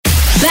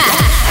back.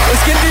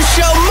 Let's get this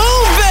show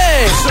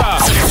moving.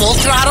 Full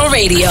Throttle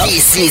Radio.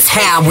 This is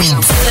how we do.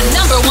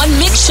 The #1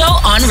 mix show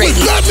on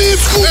radio. Let me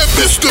Scoop and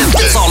Mr.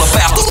 It's all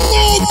about the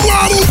Full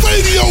Throttle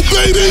Radio,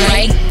 baby.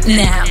 Right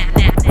now.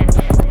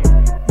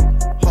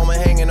 Home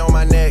hanging on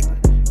my neck.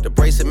 The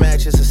bracelet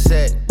matches a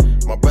set.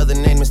 My brother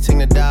name is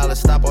Tina Dollar.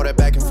 Stop all that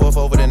back and forth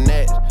over the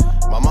net.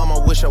 My mama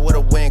wish I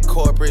would've went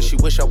corporate. She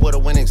wish I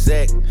would've went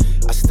exec.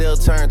 I still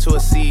turn to a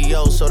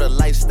CEO, so the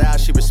lifestyle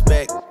she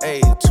respect.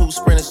 Hey, 2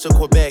 sprinters to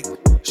Quebec.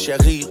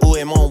 Chérie, où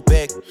est mon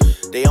bec?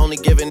 They only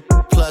giving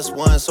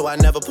 +1, so I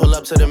never pull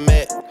up to the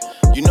Met.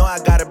 You know I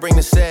gotta bring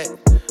the set.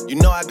 You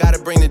know I gotta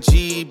bring the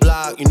G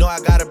block. You know I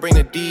gotta bring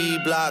the D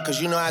block.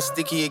 Cause you know how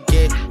sticky it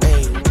get.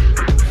 Hey.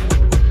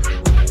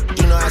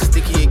 You know how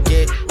sticky it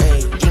get.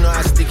 Hey. You know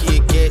how sticky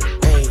it get.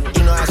 Hey.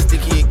 You know how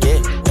sticky it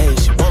get. Hey.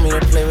 She want me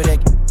to play with that.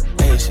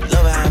 Hey. She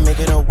love how I make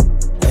it on.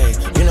 Hey.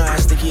 You know how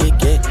sticky it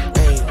get.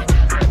 Hey.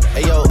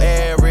 Hey yo,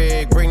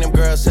 Eric, bring them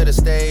girls to the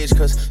stage.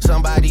 Cause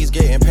somebody's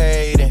getting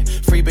paid. And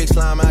free big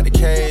slime out the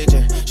cage.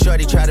 And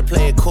shorty tried to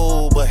play it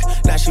cool, but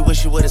now she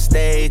wish she would've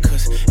stayed.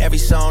 Cause every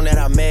song that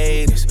I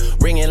made is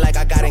ringing like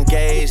I got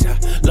engaged. I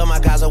love my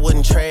guys, I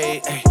wouldn't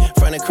trade. Ay,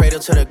 from the cradle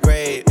to the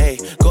grave. Ay,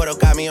 Gordo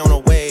got me on a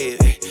wave.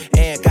 Ay,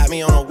 and got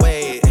me on a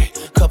wave. Ay,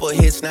 couple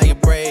hits, now you're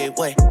brave.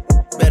 Wait,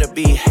 better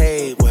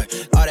behave. What?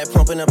 All that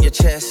pumping up your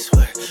chest.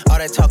 What? All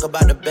that talk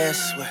about the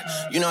best. What?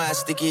 You know how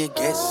sticky it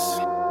gets.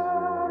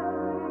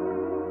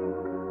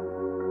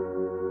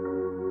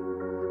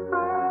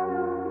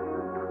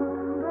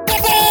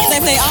 They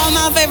play all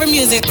my favorite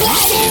music.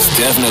 It's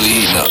definitely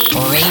eating up.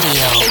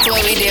 Radio. It's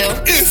what we do.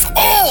 It's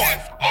on.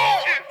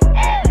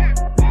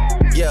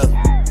 Yeah.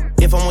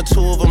 If I'm with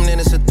 2 of them, then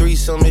it's a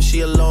threesome. If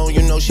she alone,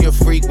 you know she a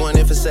freak one.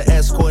 If it's an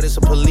escort, it's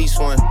a police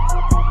one.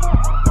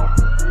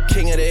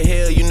 King of the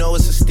hill, you know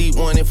it's a steep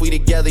one. If we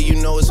together, you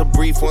know it's a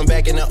brief one.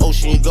 Back in the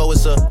ocean, you go,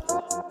 it's a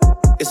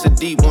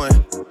deep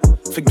one.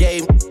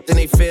 Forgave then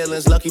they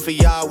feelings. Lucky for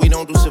y'all, we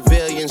don't do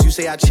civilians. You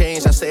say I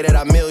changed, I say that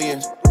I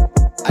millions.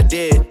 I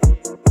did.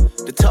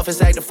 The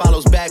toughest actor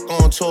follows back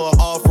on tour.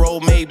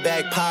 Off-road, made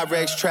back,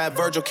 Pyrex, trap.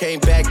 Virgil came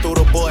back through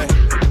the boy.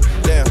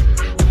 Damn,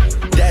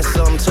 that's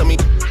something to me.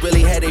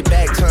 Really had they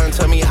back turned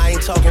to me. I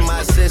ain't talking my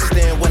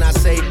assistant when I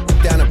say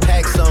down to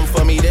pack something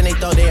for me. Then they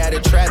thought they had a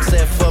trap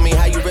set for me.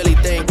 How you really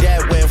think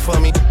that went for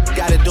me?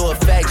 Gotta do a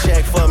fact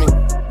check for me.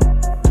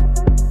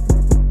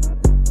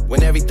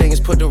 When everything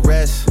is put to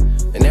rest,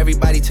 and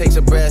everybody takes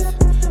a breath,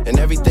 and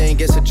everything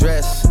gets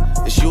addressed,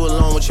 it's you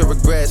alone with your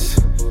regrets.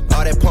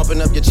 All that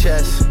pumping up your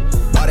chest,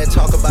 all that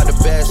talk about the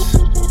best.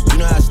 You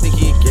know how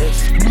sticky it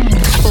gets.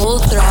 Full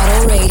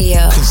Throttle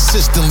Radio.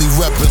 Consistently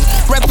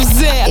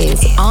Represent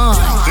Is on.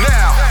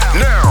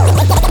 Now,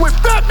 with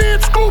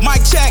Fatman, Scoop,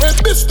 Mic check. and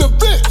Mr.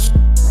 Vince.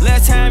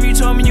 Last time you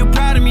told me you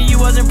proud of me, you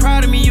wasn't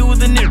proud of me, you was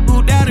the nigga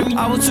who doubted me.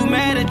 I was too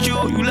mad at you,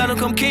 you let him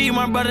come kill you,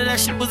 my brother, that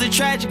shit was a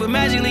tragic. But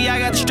magically I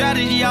got the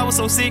strategy, I was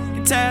so sick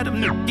and tired of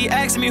nigga. He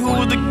asked me who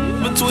was the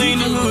between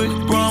the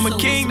hood. Bro, I'm a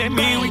king, that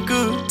mean we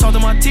good. Talk to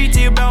my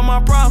TT about my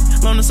problem,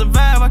 learn to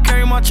survive, I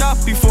carry my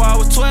chop. Before I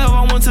was 12,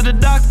 I went to the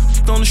doctor,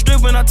 on the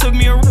strip when I took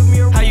me a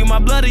rip. How you my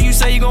blood, you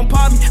say you gon'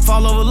 pop me.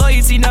 Fall over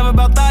loyalty, never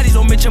about thotties.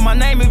 Don't mention my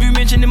name if you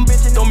mention them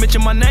bitches. Don't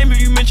mention my name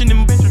if you mention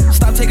them bitches.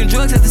 Stop taking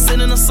drugs at the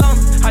sin in the summer.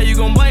 How you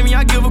gon' blame me?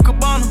 I give a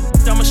cabana.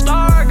 I'm a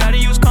star, gotta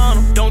use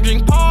condom. Don't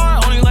drink par,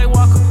 only like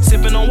Walker.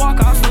 Sippin' on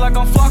Walker, I feel like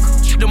I'm Flocker.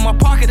 Shit in my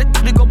pocket, that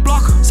nigga go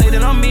blocker. Say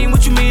that I'm mean,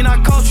 what you mean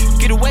I coach you?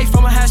 Get away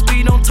from a high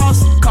speed, don't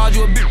toss it. Called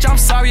you a bitch, I'm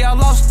sorry I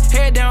lost.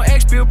 Head down,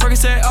 X-Bill,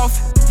 Percocet off.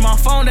 My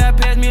phone that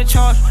passed me a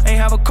charge. Ain't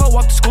have a coat,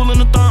 walk to school in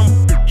the thermal.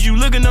 You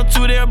looking up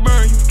to, they'll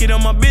burn you. Get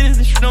on my business,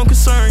 this shit don't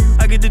concern you.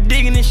 I get to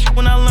digging this shit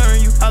when I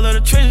learn you. I love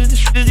the treasures, this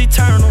shit is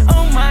eternal.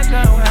 Oh my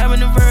God, I'm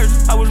having a virgin.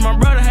 I wish my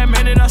brother had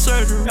made it out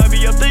surgery. I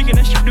be up thinking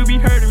that shit do be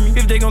hurting me.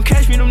 If they gon'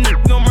 catch me, them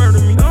niggas gon' murder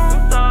me.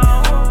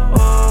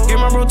 Get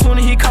my bro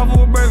 20, he caught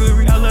for a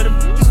burglary. I love the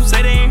bitches who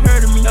say they ain't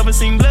heard of me. Never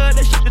seen blood,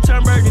 that shit to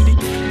turn burgundy.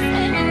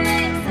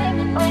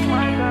 Oh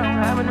my God,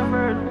 I'm having a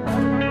virgin.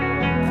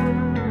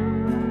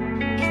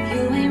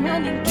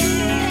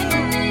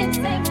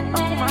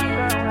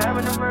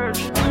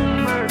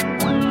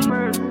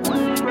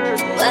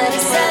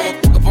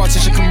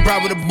 She come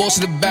ride with a boss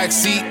in the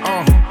backseat.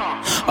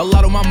 A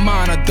lot on my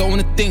mind, I don't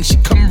wanna think. She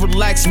come and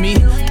relax me.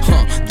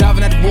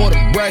 Diving at the water,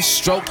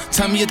 breaststroke.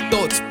 Tell me your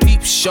thoughts,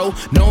 peep show.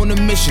 Knowing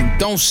the mission,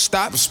 don't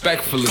stop.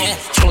 Respectfully.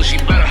 She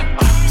better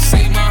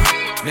say my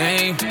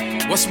name.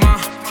 What's my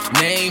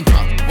name?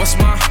 What's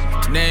my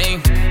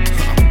name?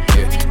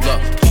 Yeah,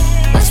 look.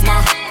 What's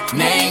my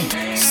name?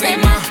 Say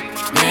my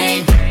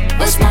name.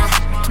 What's my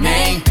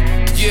name?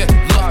 Yeah,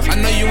 look, I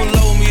know you in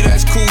love with me,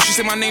 that's cool. She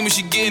said my name and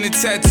she getting a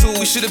tattoo.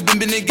 We should've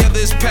been together,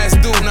 it's past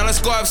due. Now let's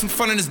go have some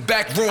fun in this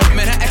back room.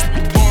 Man, her ex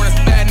boring, that's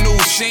bad news.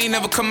 rules. She ain't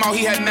never come out,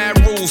 he had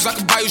mad rules. I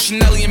could buy you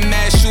Chanel and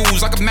mad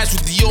shoes. I could match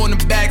with Dior in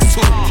the bags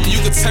too. You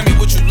could tell me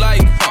what you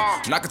like,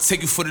 and I could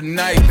take you for the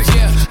night.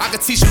 Yeah, I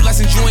could teach you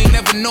lessons you ain't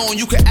never known.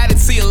 You could add it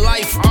to your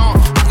life.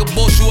 I could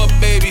boss you up,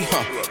 baby.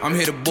 I'm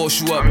here to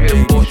boss you up,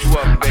 baby.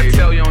 I can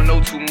tell you don't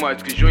know too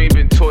much, cause you ain't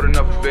been taught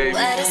enough, baby.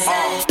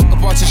 A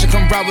bartender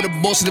come ride with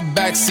a boss in the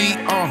backseat.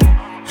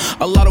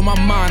 A lot on my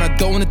mind, I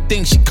don't wanna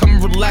think. She come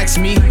and relax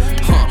me.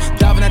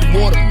 Diving at the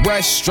water,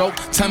 breaststroke.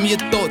 Tell me your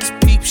thoughts,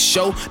 peep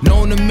show.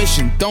 Knowing the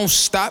mission, don't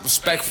stop.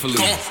 Respectfully.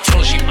 Told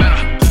her she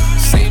better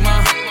say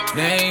my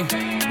name.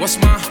 What's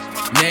my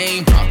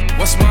name?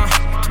 What's my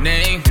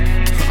name?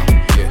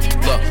 Yeah,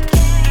 look.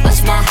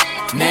 What's my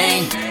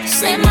name?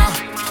 Say my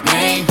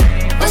name.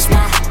 What's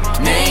my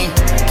name?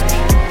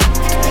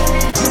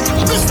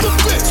 Mr.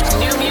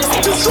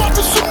 Bitch, just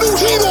dropping some new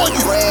heat on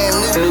you.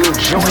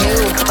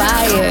 New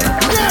fire.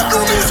 Yeah,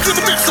 new music in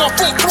the mix on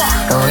Full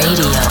Throttle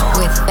Radio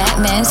with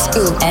Fatman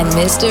Scoop and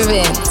Mr.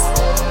 Vince.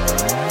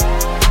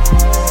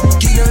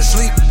 Geek never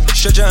sleep.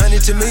 Stretch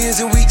 100 to millions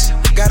in weeks.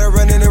 Got her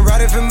running and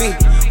riding for me.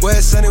 Where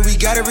it's sunny, we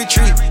gotta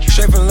retreat.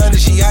 Straight from London,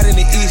 she out in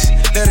the east.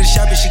 Let her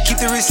shop and she keep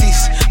the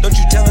receipts. Don't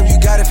you tell them you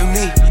got it for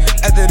me.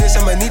 After this,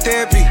 I'ma need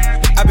therapy.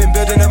 I've been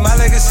building up my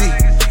legacy.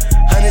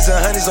 Hundreds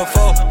and hundreds on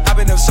four. I've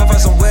been up so far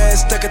somewhere,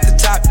 stuck at the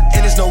top,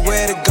 and there's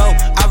nowhere to go.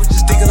 I was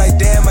just thinking like,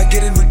 damn, I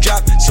get a new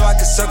drop, so I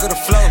can circle the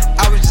flow.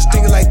 I was just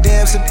thinking like,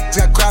 damn, some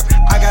got crop,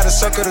 I gotta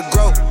circle to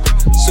grow.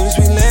 Soon as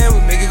we land,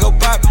 we make it go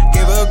pop.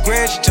 Gave her a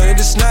grand, she turned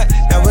it to snot.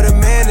 Now with a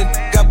man and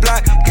got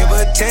blocked. Gave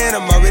her a 10,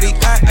 I'm already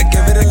hot. I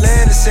gave her the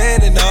land, the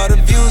sand, and all the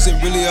views,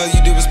 and really all you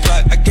did was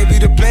plot. I gave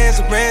you the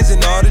plans, the brands, and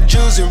all the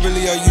jewels, and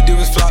really all you did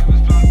was flop.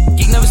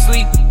 Geek never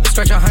sleep,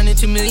 stretch 100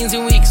 to millions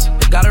in weeks.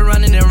 Got her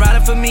running and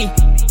riding for me.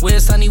 Where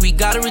it's sunny, we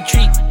gotta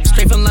retreat.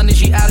 Straight from London,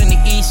 she out in the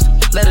east.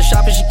 Let her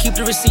shop and she keep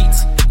the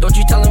receipts. Don't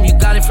you tell them you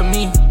got it from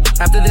me.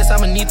 After this,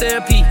 I'ma need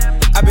therapy.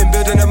 I've been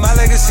building up my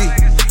legacy.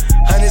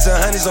 Hundreds and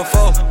hundreds on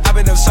four. I've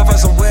been up so far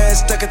somewhere,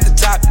 stuck at the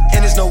top,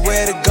 and there's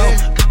nowhere to go.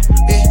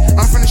 Yeah,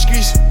 I'm from the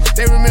streets,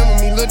 they remember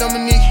me, Lil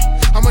Dominique.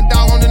 I'm a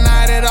dog, won't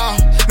deny it at all.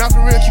 Not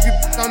for real, keep you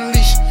on the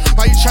leash.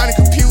 Why you tryna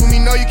compete with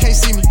me? No, you can't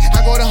see me. I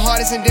go the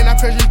hardest and then I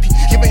press repeat.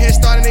 Give a head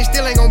start and they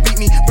still ain't gon' beat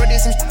me. Bro, did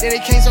some shit that they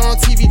can't show on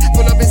TV.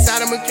 Pull up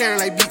inside of McLaren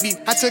like beep beep.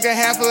 I took a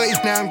half of it,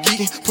 now I'm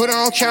geeking. Put her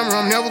on camera,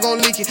 I'm never gon'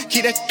 leak it.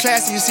 Keep that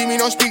classy, you see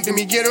me, don't speak to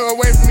me. Get her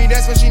away from me,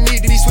 that's what she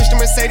need. Did he switch to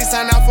Mercedes,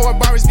 sign out for a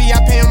Barber's V?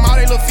 I pay him all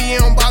they little fee,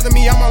 it don't bother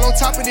me. I'm all on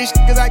top of this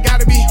shit, cause I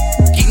gotta be.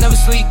 Geek never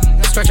sleep,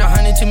 stretch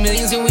 100 to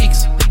millions in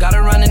weeks. Got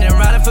her running and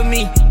riding for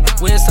me.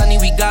 Where it's sunny,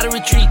 we gotta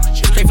retreat.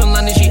 Straight from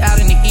London, she out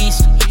in the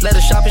east. Let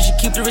her shop and she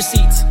keep the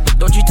receipts.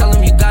 Don't you tell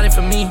them you got it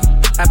from me.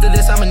 After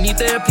this, I'ma need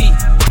therapy.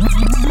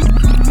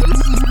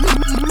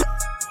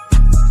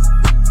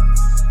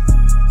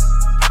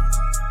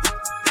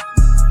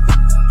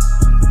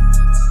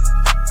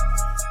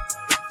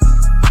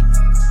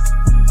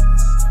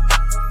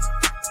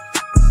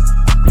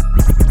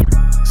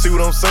 See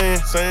what I'm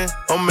saying?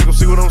 I'ma make them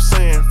see what I'm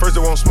saying. First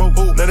they won't smoke,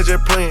 now they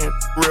just playing.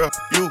 Real,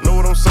 you know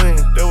what I'm saying?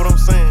 That what I'm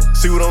saying.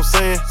 See what I'm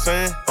saying?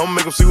 I'ma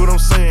make them see what I'm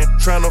saying.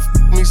 Tryna f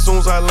me soon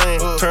as I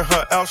land. Turn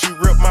her out, she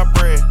rip my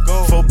brand.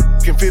 Go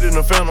can fit in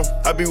the phantom.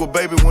 I be with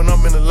baby when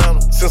I'm in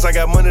Atlanta. Since I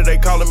got money, they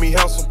calling me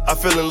handsome. I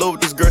fell in love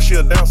with this girl, she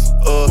a dancer.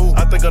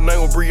 I think her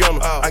name was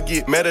Brianna. I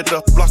get mad at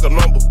the block a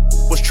number.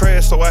 Was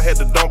trash, so I had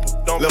to dump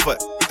her. Left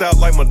her out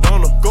like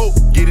Madonna. Go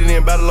get it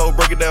in, battle low,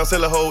 break it down,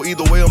 sell a hoe.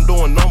 Either way, I'm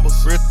doing numbers.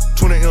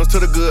 20 M's to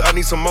the good, I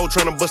need some more.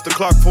 Tryna bust the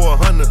clock for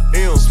 100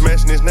 M's.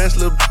 Smashing this nasty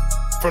little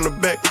from the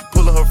back,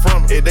 pulling her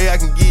from it. Every day I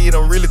can get it,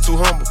 I'm really too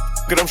humble.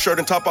 Get them shirt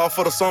and top off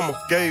for the summer.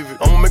 Gave it.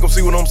 I'ma make them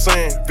see what I'm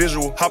saying.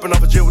 Visual. Hopping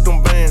off a jet with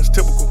them bands.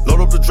 Typical.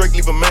 Load up the Drake,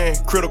 leave a man.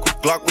 Critical.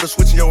 Glock with a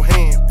switch in your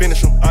hand.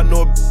 Finish him. I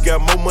know a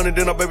got more money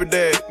than our baby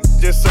dad.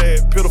 Just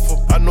sad,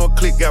 pitiful. I know a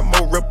clique got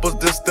more rappers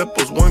than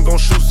steppers. One gon'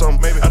 shoot something,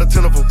 maybe out of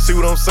 10 of them. See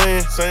what I'm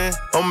saying?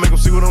 I'ma make them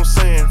see what I'm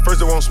saying. First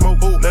they won't smoke,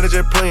 now they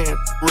just playing.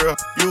 Real,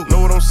 you know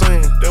what I'm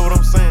saying? That what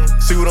I'm saying.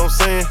 See what I'm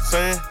saying?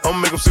 I'ma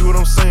make them see what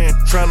I'm saying.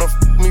 Tryna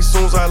f me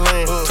soon as I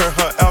land. Turn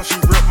her out, she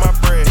rip my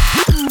brand.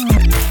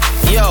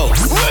 Yo,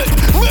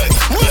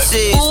 this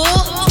is Full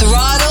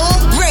Throttle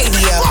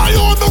Radio. Fly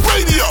on the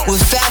radio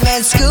With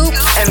Fatman Scoop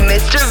and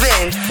Mr.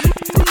 Vince.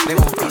 they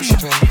won't go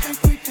straight.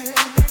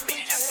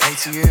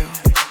 ATL,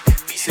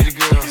 City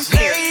Girls.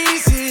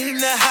 Ladies in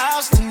the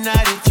house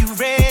tonight if you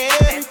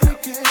ready.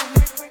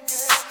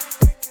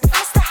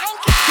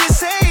 You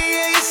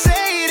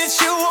say that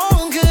you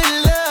want good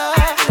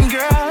love.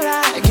 Girl,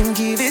 I can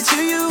give it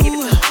to you.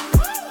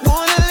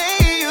 Wanna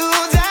lay you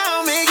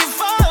down, make you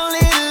fall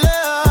in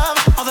love.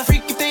 All the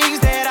freaky things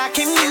that I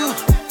can do.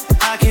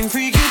 I can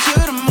freak you to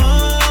the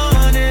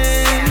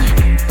morning.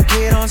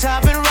 Get on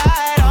top and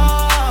ride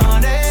all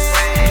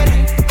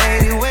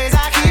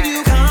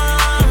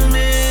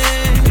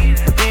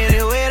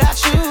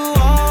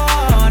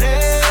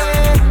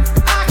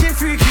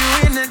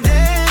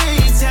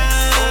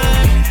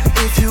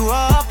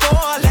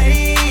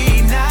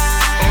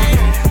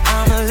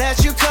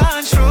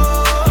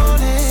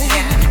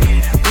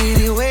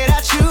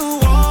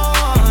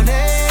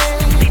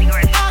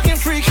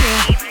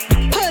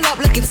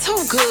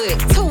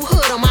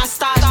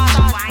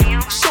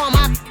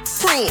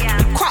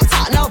friend. Crop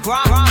top, no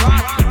bra.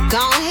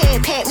 Go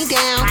ahead, pat me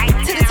down.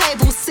 To the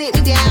table, sit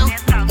me down.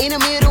 In the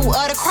middle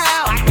of the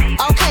crowd.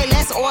 Okay,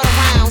 let's order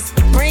rounds.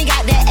 Bring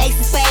out that ace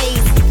of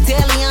spades.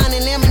 Delion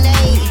and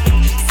lemonade.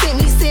 Sit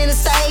me center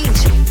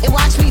stage and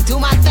watch me do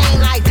my thing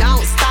like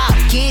don't stop.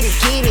 Get it.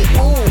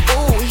 Ooh,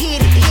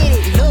 hit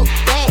it. Look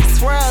back,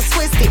 swirl,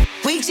 twist it.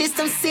 We just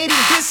some city.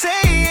 You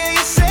say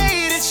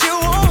that you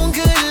want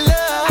good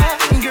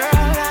love. Girl,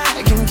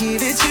 I can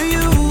give it to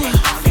you.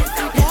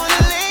 Wanna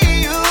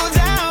lay you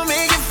down,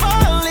 make you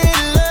fall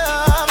in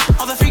love.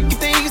 All the freaky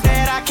things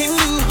that I can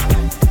do.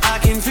 I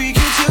can freak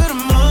you to the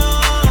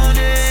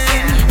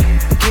morning.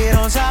 Get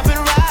on top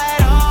and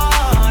ride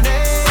on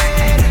it.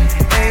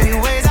 Any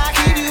ways I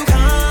keep you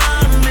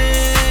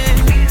coming.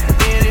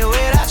 Any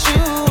way that you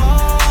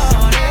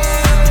want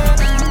it.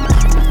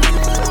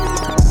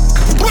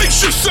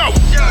 Brace yourself.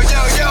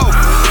 Yo.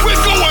 We're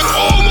going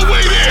all the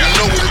way there. You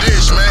know what it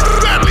is, man.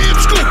 Fatman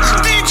Scoop,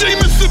 DJ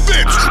Mr.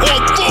 Vince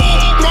on Full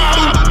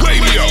Throttle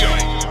Radio.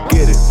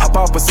 Get it. Hop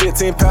off a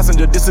 16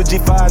 passenger. This a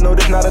G5, no,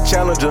 this not a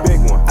Challenger.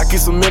 Big one. I keep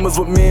some members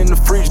with me in the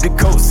fridge. The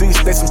coat seats,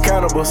 they some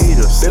cannibals.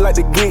 Eaters. They like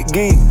to geek.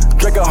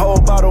 Drink a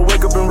whole bottle,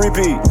 wake up and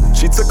repeat.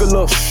 She took a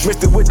look,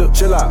 mixed it with the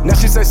chill out. Now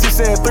she say she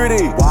saying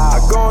 3D. Wow. I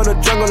go in the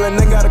jungle and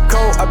they got a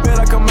coat. I bet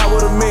I come out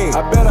with a mean.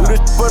 I bet I do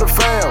this for the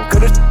fam,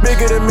 cause this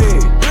bigger than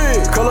me.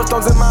 Color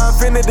stones in my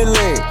infinity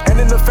link. And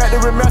in the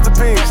factory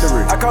masterpiece.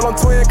 I call him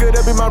twin, could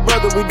that be my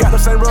brother? We got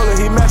the same roller,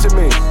 he matching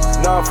me.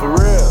 Nah, for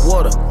real.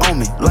 Water on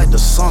me like the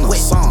sun.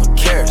 Some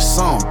carrots,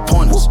 some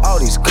pointers. All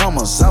these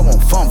comers, I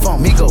want fun.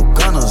 Me go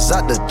gunners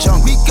out the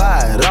jungle.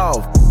 Buy it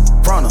off.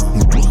 Runner.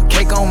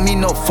 Cake on me,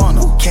 no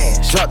funnel.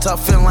 Cash. Drop top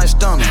feeling like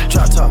stunner.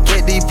 Drop top.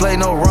 KD play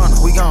no runner.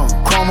 We gon'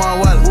 chrome my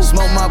wallet.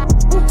 Smoke my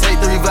take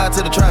the revive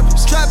to the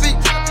trappies. Trappy.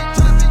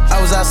 I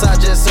was outside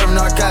just serving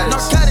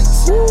narcotics.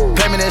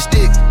 Pay me that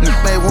stick.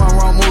 Made one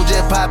wrong move,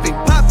 just popping.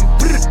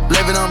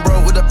 Living on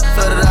broke with the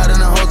flooded out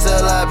in the hotel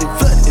lobby.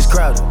 It's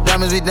crowded.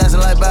 Diamonds be dancing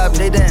like Bobby.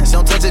 They dance.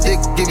 Don't touch it,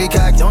 dick. Give you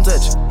cocky. Don't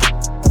touch it.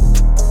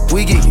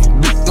 We geeky.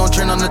 Gon'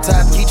 trend on the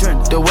top. Keep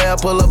trending. The way I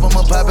pull up,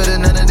 I'ma pop it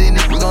and none of these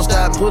niggas gon'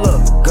 stop. Pull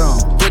up.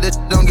 Gone. Put that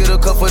don't get a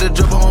cup for the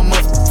drip on my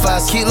muff.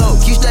 5 kilo.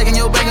 Keep stacking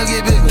your bank and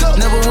get bigger.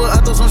 Never would. I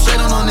throw some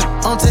shade on it.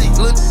 On tape.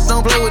 Look.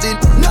 Don't play with it.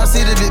 Now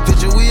see the big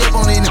picture. We up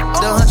on it.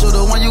 The huncho,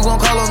 the one you gon'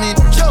 call on me.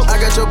 I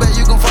got your back.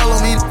 You gon' follow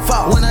me.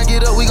 When I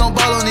get up, we gon'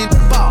 ball on it.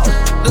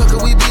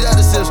 Look, we beat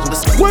out the system.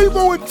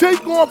 Quavo and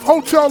Takeoff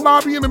Hotel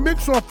Lobby in the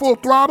mix on Full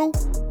Throttle.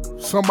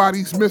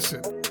 Somebody's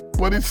missing.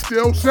 But it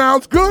still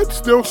sounds good.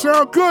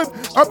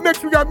 Up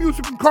next, we got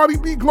music from Cardi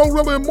B,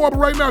 Glorilla, and more. But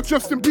right now,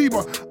 Justin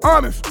Bieber,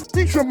 Honest,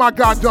 featuring my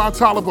guy Don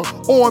Toliver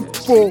on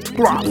Full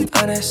Throttle.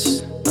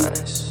 Honest,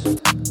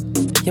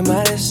 you're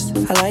modest,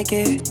 I like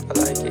it.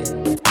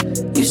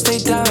 You stay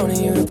down and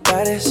you the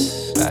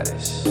baddest.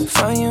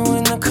 Found you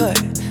in the cut,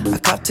 I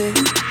copped it.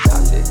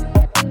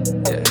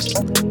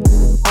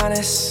 Yeah.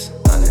 Honest,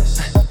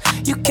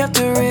 you kept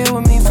it real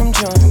with me from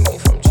jump.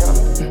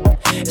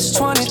 It's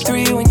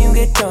 23 when you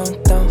get done.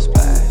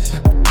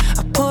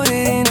 I put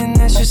it in and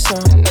that's your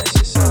song.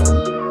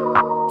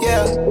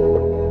 Yeah,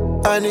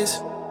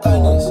 honest.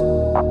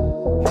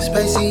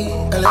 Spicy,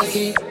 I like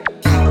it.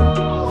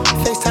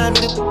 FaceTime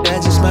me,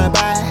 that's just my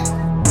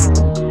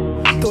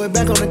vibe. Throw it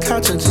back on the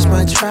couch and just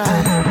might try.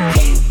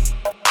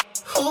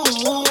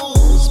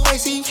 Ooh,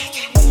 spicy.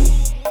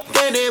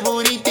 That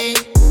booty thing,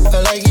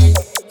 I like it.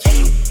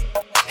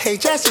 Hey,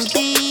 Justin B.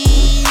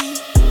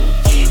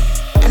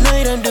 I know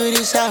you don't do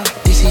this out.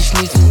 This is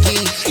sneaking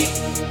geeks.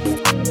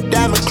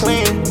 Diamond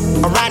clean,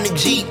 I'm riding the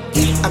Jeep.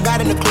 I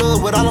got in the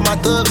club with all of my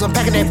thugs, I'm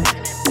packing that.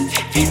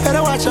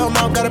 Better watch your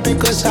mouth, gotta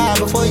pick us high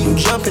before you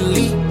jump and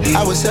leap.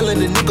 I was selling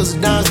the nickels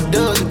and dimes and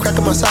dubs and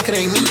cracking my socket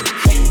ain't me.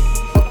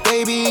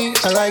 Baby,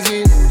 I like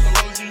it.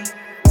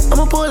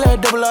 I'ma pull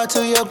that double R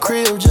to your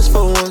crib just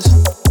for once.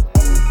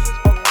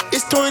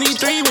 It's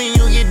 23 when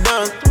you get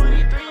done.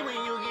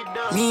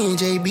 Me and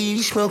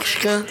JB smoke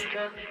skunk.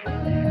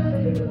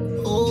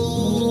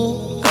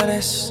 Ooh,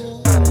 honest,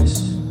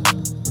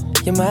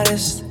 you're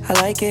modest, I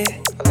like it.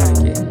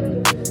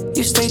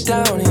 You stay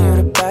down and you're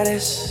the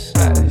baddest.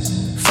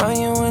 Found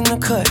you in the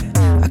cut,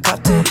 I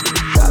copped it.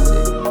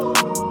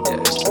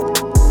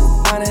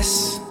 Yeah.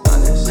 Honest,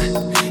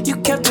 you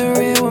kept it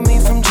real with me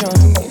from jump.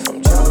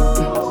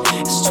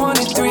 It's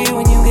 23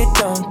 when you get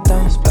done.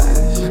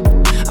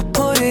 I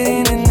put it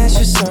in and that's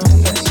your song.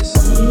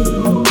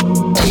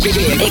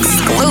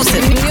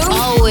 Exclusive.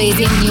 Always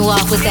hitting you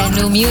off with that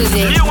new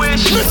music.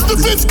 Mr.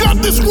 Vince got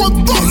this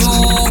one first.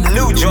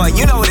 New joint,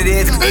 you know what it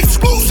is.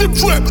 Exclusive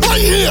trip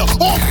right here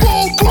on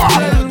Full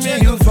Throttle. Tell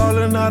me you're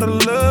falling out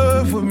of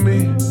love with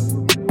me.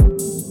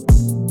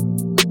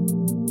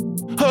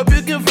 Hope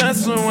you can find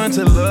someone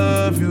to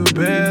love you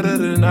better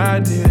than I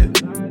did.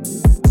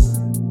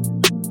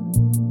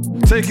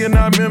 Taking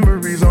our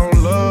memories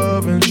on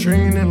love and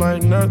treating it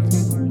like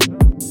nothing.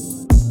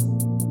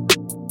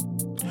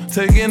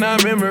 Taking our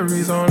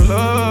memories on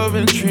love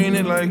and treating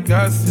it like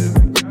gossip.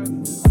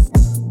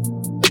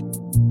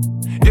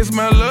 It's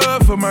my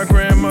love for my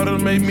grandmother,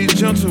 make me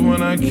gentle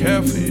when I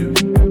care for you.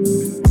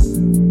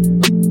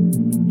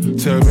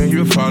 Tell me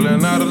you're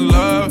falling out of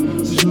love,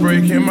 it's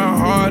breaking my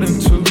heart in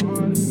two.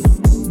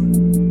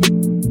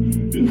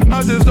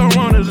 I just don't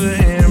want it to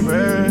end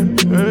bad.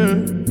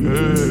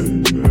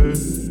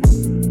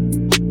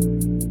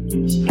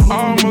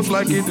 Almost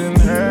like it didn't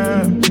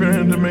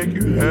happen to make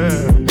you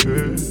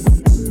happy.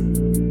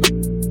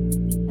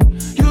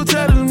 You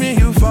telling me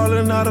you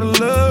falling out of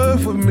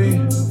love with me.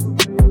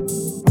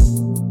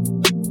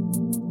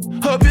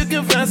 Hope you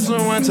can find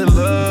someone to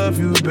love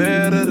you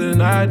better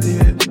than I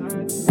did.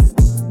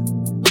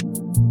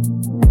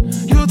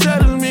 You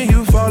telling me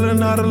you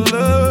falling out of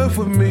love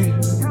with me.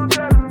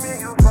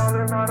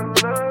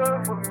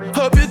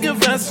 Hope you can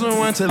find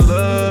someone to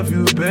love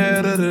you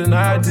better than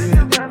I did.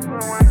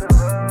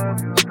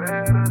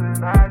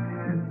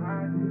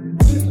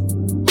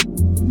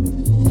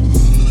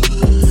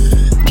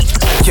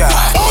 Yeah.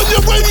 On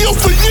your radio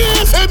for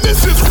years, and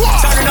this is why.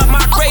 Turning up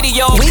my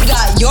radio. We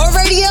got your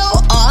radio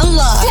on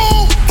live.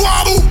 Full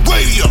Throttle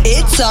Radio.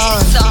 It's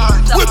on.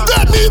 With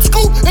Fatman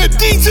Scoop and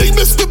DJ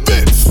Mr.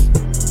 Vince.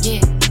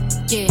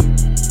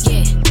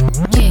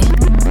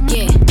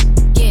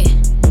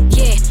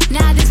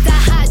 Now this the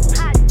hot.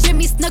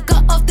 Jimmy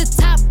Snooker off the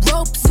top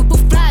rope, super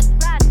flat.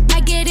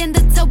 I get in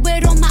the tub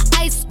with all my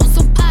ice on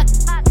some pop.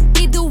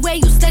 Either way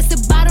you slice the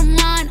bottom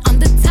line, I'm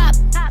the top.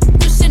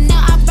 Pushing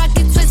out, I rock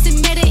it twisted,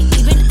 made it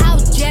even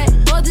out yet.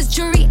 All this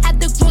jewelry at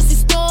the grocery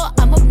store,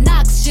 I'm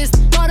obnoxious.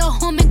 Bought a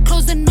home and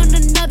closing on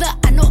another,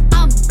 I know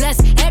I'm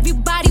blessed.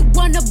 Everybody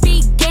wanna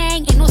be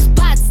gang, ain't no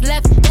spots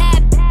left.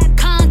 That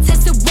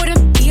contest, it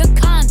wouldn't be a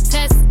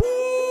contest.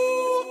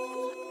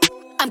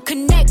 I'm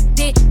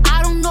connected,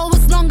 I don't know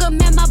what's longer,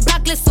 man, my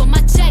block list on my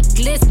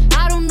checklist.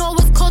 I don't know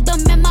what's colder,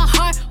 man, my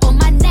heart on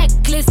my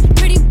necklace.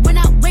 Pretty when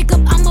I wake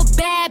up, I'm a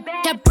bad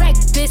at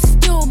breakfast.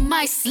 Still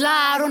might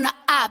slide on the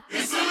op.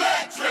 It's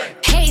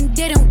electric. Hating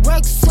didn't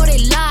work, so they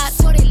lied.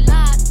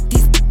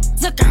 These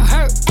looking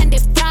hurt and they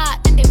fried.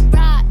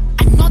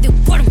 I know they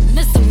wouldn't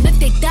miss them if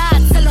they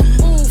died. Tell them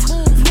move.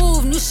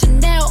 New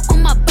Chanel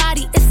on my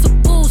body, it's a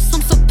boost.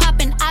 I'm so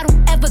poppin', I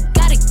don't ever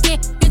gotta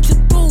get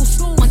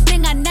introduced. One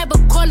thing I never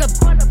call a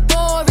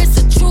bore, it's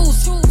a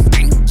truce.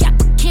 Yeah,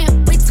 but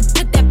can't wait to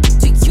put that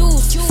to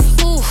use.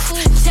 Ooh,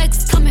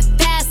 checks coming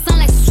fast, sound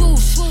like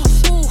swoosh.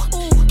 Ooh,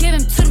 give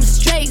him to them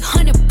straight,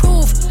 100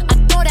 proof. I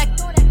thought that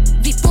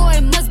before,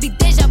 it must be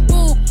deja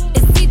vu.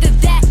 It's either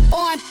that or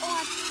I'm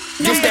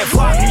This that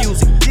pop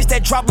music, this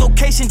that drop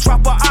location,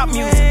 drop a op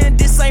music. Man,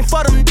 this ain't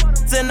for them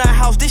in the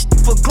house, this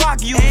for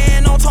Glock you.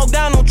 And don't talk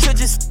down on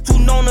trenches, too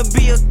known to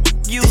be a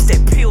you. This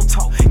that pill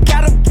talk,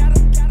 got him,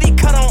 they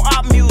cut on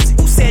op music.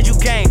 Who said you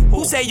game?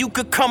 Who said you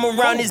could come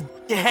around this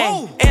and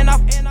hang? And I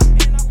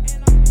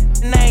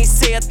ain't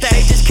say a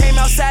thing. Just came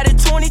outside in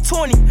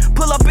 2020,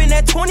 pull up in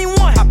that 21.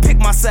 I pick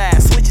my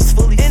side, switches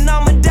fully, and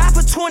I'ma die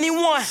for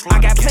 21. I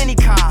got plenty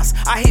cars,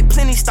 I hit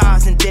plenty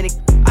stars, and then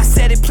I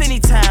said it plenty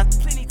times.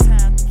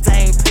 I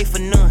ain't pay for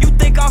none. You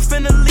think I'm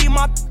finna leave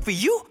my for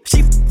you?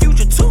 She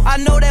future too. I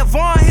know that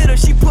Vaughn hit her.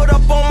 She put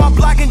up on my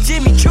block and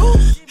Jimmy Choo.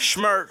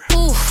 Schmirk.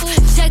 Ooh,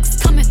 checks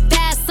coming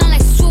fast, sound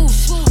like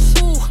swoosh.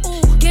 Ooh,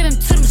 give him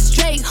to them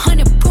straight,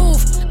 100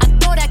 proof. I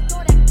thought that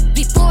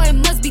before, it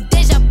must be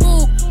deja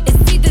vu.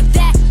 It's either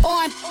that or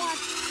I'm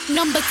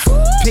number 2.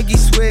 Piggy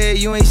swear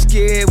you ain't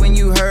scared when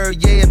you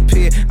heard yeah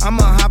appear.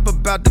 I'ma hop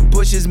about the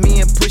bushes,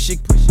 me and push it.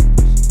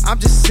 I'm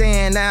just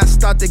saying now I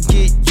start to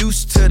get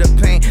used to the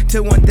pain.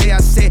 Till one day I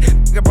said,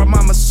 I brought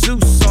my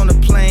masseuse on the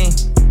plane.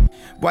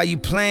 Why you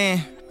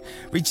playing?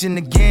 Reaching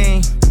the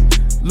game,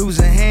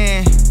 losing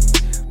hand.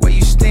 Where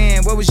you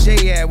stand? Where was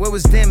Jay at? Where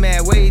was them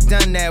at? Where you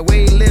done that?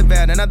 Where you live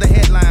at? Another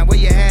headline, where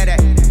you had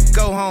at?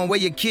 Go home, where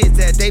your kids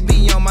at? They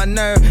be on my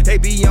nerve, they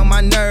be on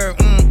my nerve.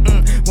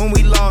 When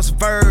we lost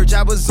Verge,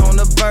 I was on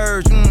the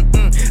verge.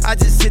 I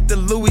just hit the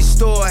Louis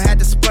store, had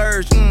to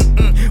splurge.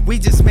 We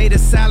just made a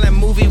silent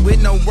movie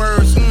with no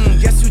words.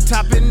 Guess who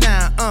topping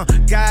now?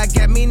 God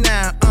got me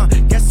now.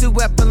 Guess who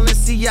at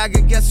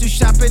Balenciaga? Guess who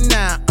shopping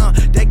now?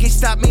 They can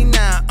stop me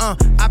now.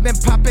 I've been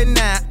popping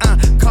now.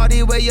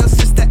 Cardi, where your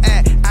sister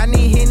at? I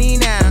need Henny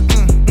now.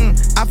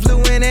 I flew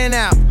in and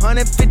out,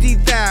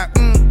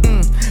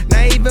 150,000.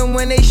 Now even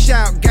when they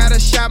shout, gotta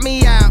shout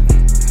me out.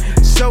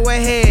 So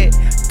ahead,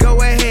 go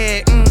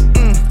ahead.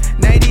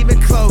 Not even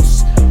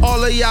close.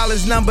 All of y'all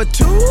is number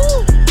 2.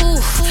 Ooh,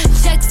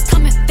 checks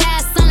coming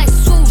fast, sound like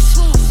swoosh.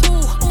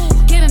 Ooh,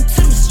 give him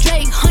to them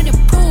straight, 100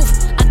 proof.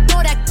 I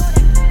thought that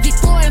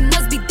before, it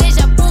must be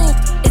deja vu.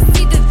 It's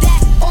either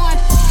that or I'm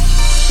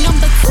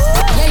number 2.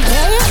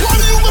 Why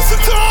do you listen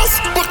to us?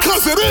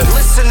 Because it is.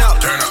 Listen up.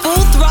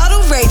 Full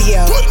Throttle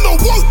Radio. Put no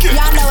work in.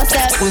 Y'all know what's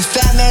up. With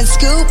Fatman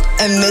Scoop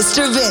and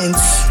Mr.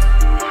 Vince.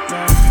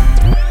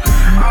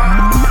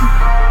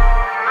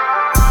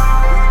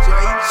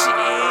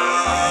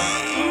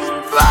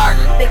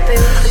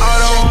 I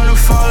don't wanna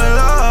fall in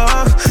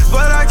love,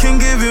 but I can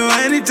give you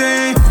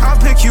anything. I'll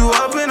pick you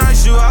up and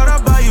ice you out,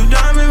 I'll buy you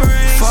diamond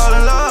rings. Fall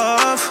in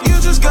love, you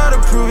just gotta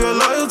prove your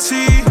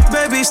loyalty.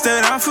 Baby, stay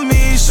down for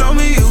me, show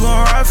me you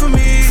gon' ride for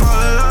me.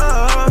 Fall in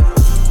love,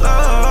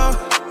 love,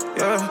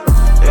 yeah,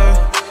 yeah,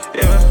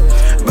 yeah.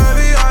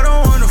 Baby, I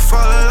don't wanna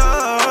fall in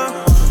love,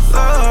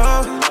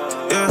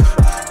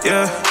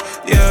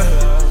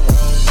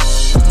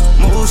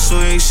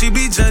 She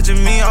be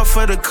judging me off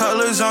of the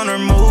colors on her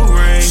mood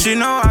ring. She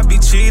know I be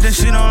cheating,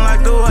 she don't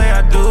like the way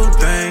I do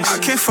things. I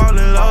can't fall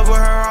in love with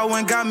her, I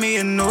went got me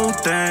a new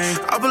thing.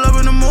 I pull up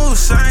in the move,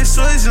 same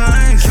switch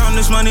lanes. Count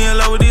this money in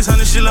love with these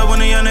hundreds, she love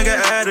when a young nigga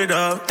add it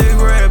up. Thick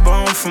red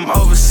bone from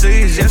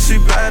overseas, yeah, she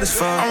bad as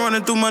fuck. I'm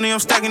running through money, I'm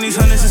stacking these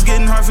hundreds, it's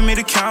getting hard for me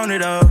to count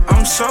it up.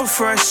 I'm so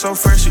fresh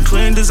and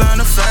clean,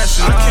 designer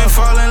fashion. I can't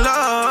fall in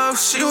love,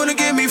 she wanna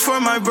get me for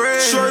my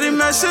bread. Shorty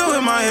messing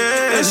with my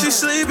head, and she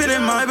sleeping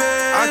in my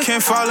bed. I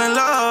can't fall in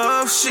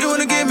love, she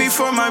wanna get me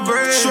for my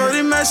bread.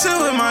 Shorty messing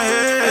with my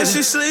head, and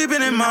she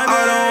sleeping in my bed.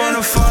 I don't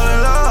wanna fall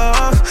in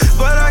love,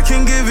 but I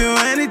can give you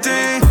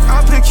anything.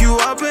 I'll pick you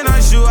up and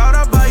ice you out,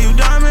 I'll buy you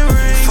diamond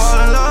rings.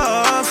 Fall in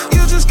love,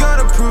 you just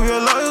gotta prove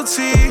your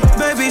loyalty.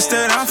 Baby,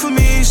 stay down for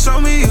me,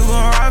 show me you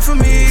gon' ride for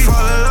me.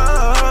 Fall in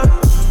love,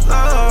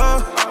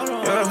 love,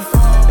 yeah,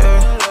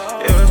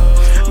 yeah, yeah.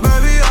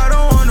 Baby, I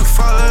don't wanna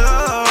fall in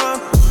love,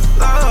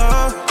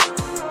 love.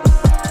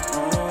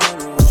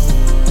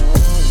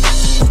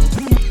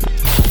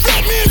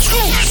 Fatman's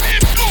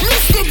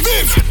Mr.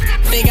 Vince.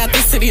 They got the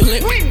city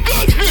lit. We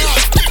got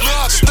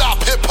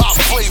non-stop hip-hop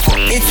flavor.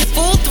 It's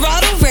Full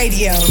Throttle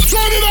Radio.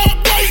 Turn it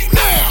up right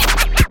now.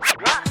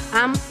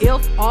 I'm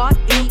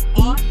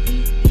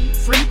F-R-E-E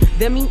free.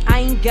 That mean I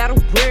ain't gotta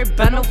worry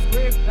about no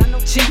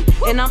cheat.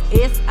 And I'm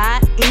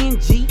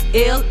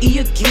S-I-N-G-L-E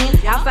again.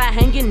 Outside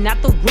hanging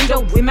out the window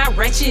with my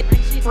ratchet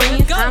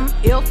friends. I'm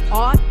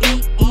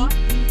F-R-E-E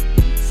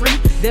free.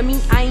 That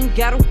mean I ain't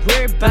gotta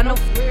worry about no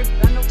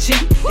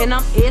cheat. And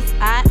I'm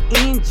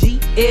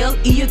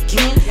S-I-N-G-L-E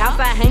again.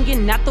 Outside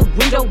hanging out the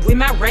window with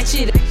my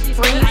ratchet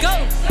friends.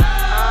 Go,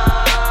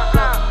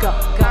 go,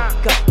 go,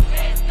 go.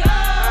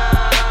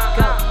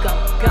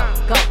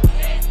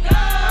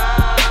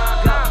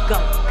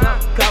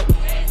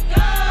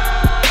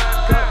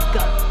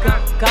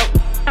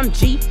 I'm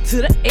G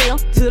to the L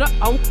to the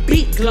O,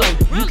 big glow.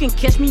 You can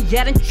catch me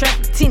out in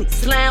traffic, tinted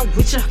slime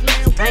with ya.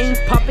 I ain't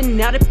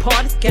popping out at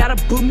parties, gotta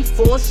book me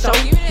for a show.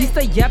 He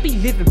say, yeah, I be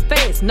living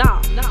fast,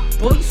 nah,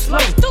 boy, you slow.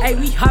 Hey,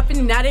 we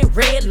hopping out at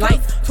red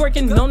lights,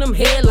 twerking on them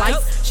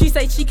headlights. She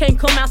say she can't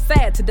come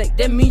outside today,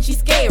 that means she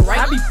scared,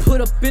 right? I be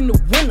put up in the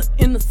winter,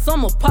 in the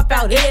summer, pop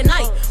out every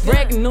night.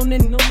 Bragging on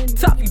that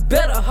top, you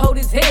better hold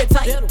his head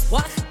tight.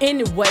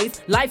 Anyways,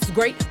 life's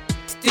great.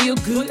 Still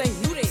good,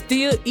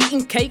 still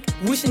eating cake,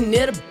 wishing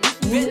that a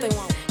would.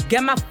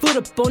 Got my foot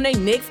up on they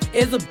necks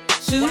as a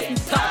should.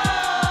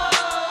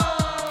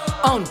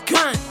 On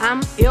gun,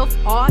 I'm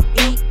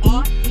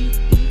F-R-E-E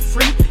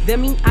free. That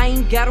mean I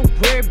ain't gotta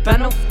worry about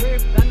no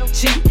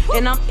cheat.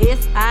 And I'm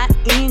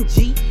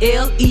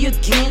S-I-N-G-L-E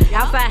again.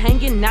 Outside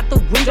hanging out the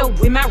window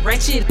with my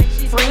ratchet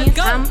friends.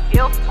 I'm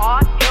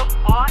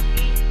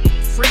F-R-E-E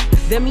free.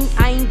 That mean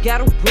I ain't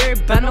gotta worry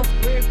about no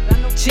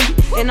cheat.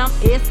 And I'm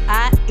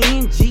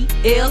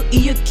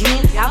S-I-N-G-L-E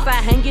again.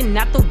 Outside hanging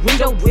out the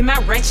window with my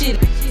ratchet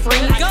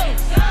friends.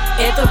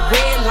 At the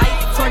red light,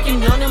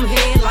 twerking on them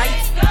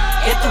headlights.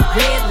 At the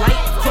red light,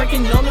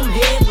 twerking on them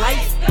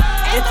headlights.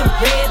 At the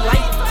red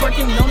light,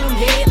 twerking on them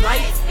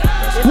headlights.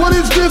 What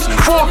is this?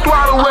 Full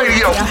Throttle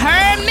Radio. You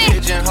heard me?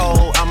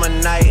 Pigeonhole, I'm a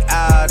night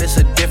owl, it's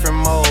a different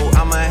mode.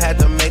 I'ma have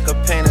to make a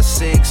paint of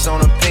 6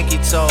 on a pinky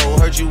toe.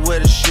 Heard you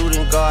with a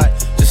shooting guard,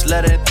 just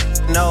let it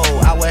know.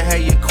 I would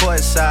have you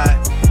courtside,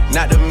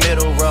 not the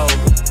middle row.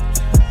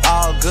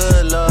 All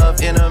good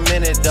love in a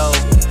minute though.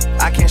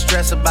 I can't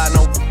stress about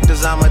no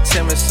cause I'm a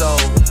timid soul.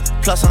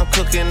 Plus I'm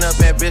cooking up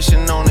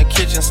ambition on the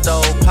kitchen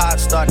stove. Pot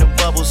start to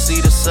bubble,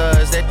 see the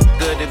suds, that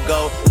good to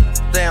go.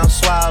 Say I'm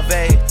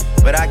suave,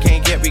 but I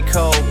can't get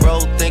recalled.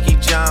 Bro, think he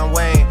John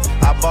Wayne.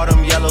 I bought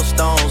them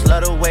Yellowstones,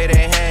 love the way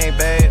they hang,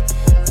 babe.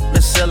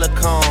 The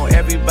silicone,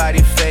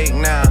 everybody fake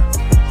now.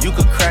 You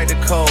could crack the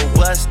code,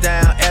 bust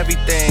down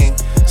everything.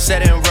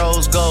 Set in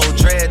rose gold,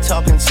 dread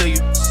talking to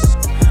you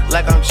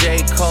like I'm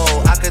J.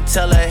 Cole. I could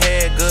tell her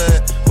head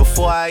good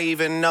before I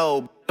even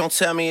know. Don't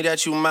tell me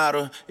that you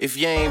model if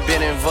you ain't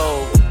been in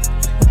vogue.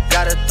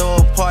 Gotta throw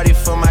a party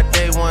for my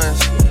day ones.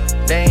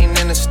 They ain't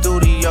in the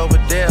studio,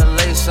 but they'll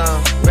lay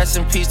some. Rest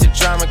in peace to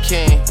Drama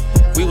King.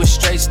 We was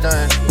straight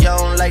stunned. Y'all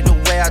don't like the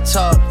way I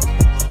talk.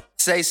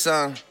 Say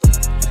something.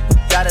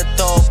 Gotta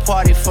throw a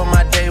party for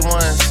my day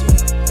ones.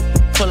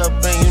 Pull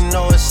up and you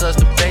know it's us,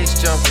 the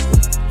bass jumping.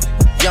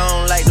 Y'all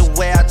don't like the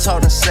way I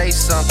talk, and say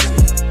something.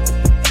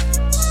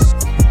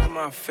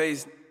 My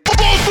face.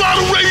 Full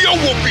Throttle Radio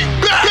will be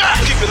back.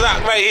 Keep it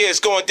locked right here, it's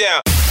going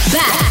down.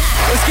 Back.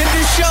 Let's get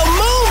this show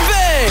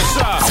moving.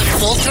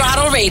 Full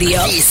Throttle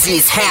Radio. This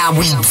is how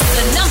we do.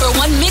 The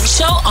 #1 mix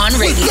show on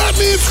radio. That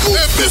means Scoop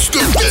and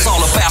Mr. Vince. It's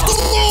all about the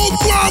Full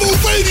Throttle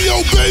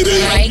Radio,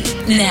 baby. Right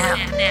now.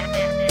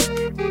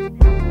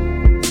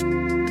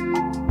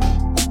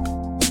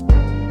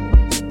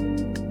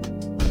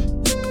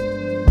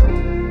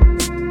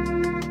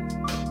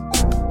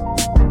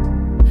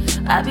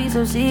 I be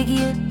so sick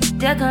of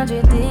that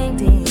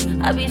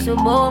contradicting. I be so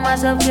bold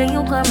myself, can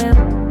you come and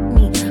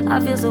me? I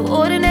feel so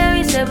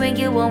ordinary, 7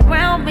 get one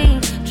round me.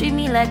 Treat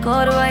me like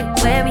corduroy,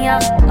 wear me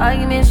out.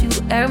 Arguments, you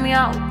air me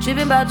out.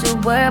 Tripping about your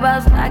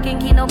whereabouts. I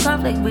can't keep no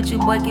conflict with you,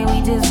 boy. Can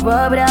we just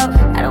rub it out?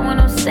 I don't want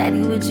no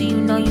steady with you.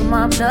 You know you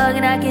my plug,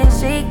 and I can't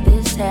shake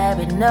this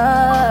habit.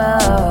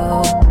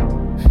 No,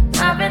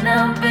 I've been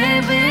up,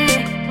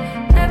 baby.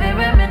 Heavy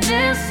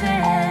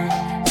reminiscing.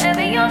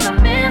 Heavy on the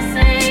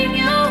missing.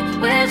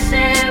 You wish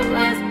it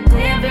was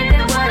different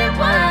than what it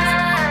was.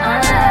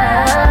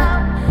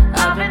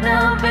 I've been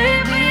up,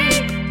 baby.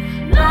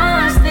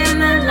 Lost in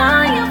the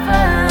lion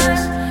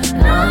first.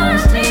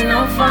 Lost in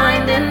no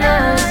finding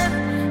us.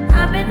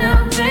 I've been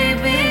up,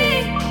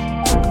 baby.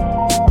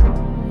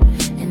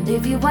 And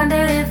if you wonder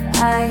if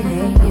I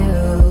hate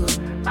you,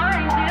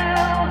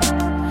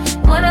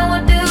 what I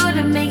would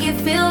do to make it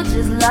feel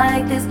just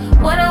like this.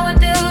 What I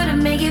would do to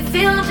make it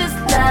feel just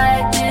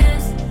like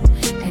this.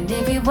 And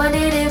if you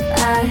wondered if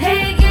I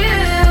hate you,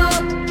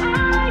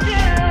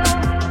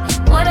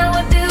 what I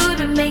would do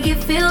to make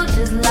it feel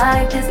just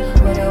like this.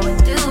 What I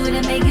would do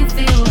to make it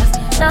feel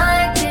just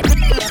like this.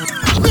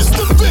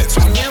 Mr. Vince,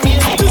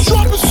 just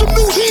dropping some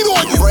new heat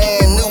on you.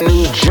 Brand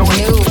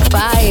new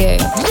fire.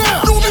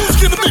 Now, new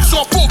music in the mix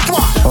on Full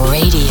Throttle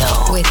Radio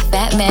with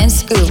Fatman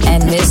Scoop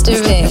and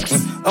Mr. Vince.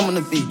 I'm on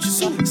the beach,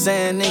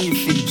 sand in your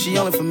feet. She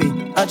only for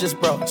me. I just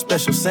brought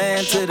special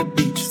sand to the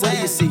beach. What do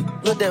you see?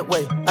 Look that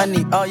way. I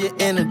need all your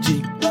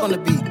energy. On the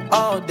beat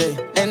all day,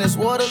 and it's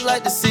water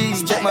like the sea.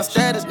 Check my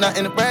status, not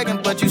in the bragging,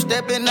 but you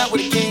stepping out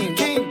with a king.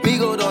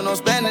 Migo don't know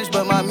Spanish,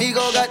 but my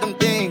Migo got them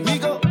things.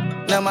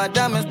 Now my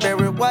diamonds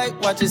buried white,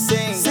 watch it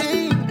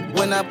sing.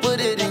 When I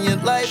put it in your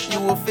life, you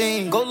a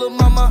fiend. Go little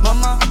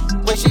mama,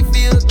 way she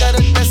feels, got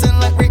her dressing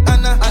like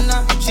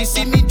Rihanna. She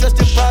see me dressed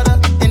in Prada,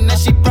 and then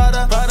she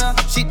Prada.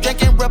 She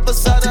drinking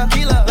reposada,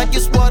 tequila like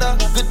it's water.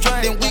 Good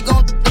drink, then we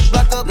gon'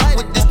 block up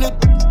with this new.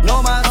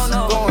 No mas,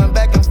 going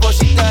back and forth,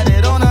 she got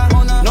it on her.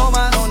 No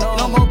mas,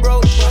 no more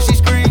broke. She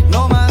scream,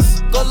 no mas.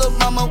 Go little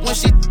mama when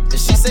she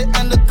say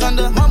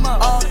anaconda. Mama,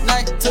 all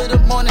night till the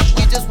morning,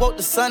 we just woke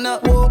the sun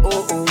up. Whoa,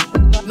 oh, oh.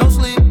 No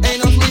sleep,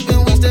 ain't no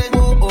sleeping, we stay.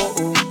 Whoa, oh,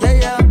 oh.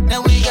 Yeah,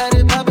 now we got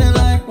it poppin'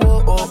 like.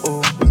 Whoa, oh,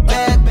 oh.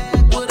 Bad,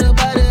 with a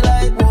body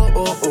like. Whoa,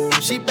 oh, oh.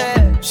 She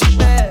bad,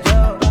 yeah.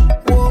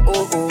 Whoa,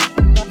 oh, oh.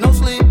 No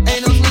sleep,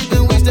 ain't no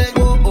sleeping, we stay.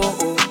 Whoa, oh,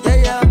 oh.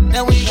 Yeah,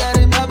 now we got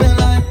it poppin'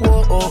 like.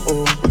 Whoa, oh,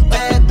 oh.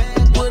 Bad,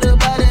 with a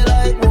body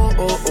like. Whoa,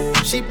 oh,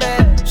 oh. She bad.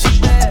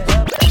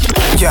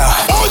 Yeah.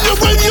 On your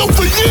radio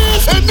for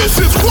years, and this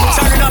is why.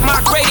 Turning up my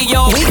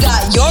radio. We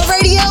got your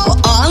radio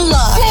on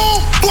live.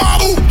 Full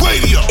Throttle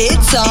Radio.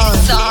 It's on.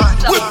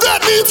 With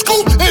Fatman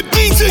Scoop and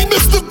DJ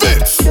Mr.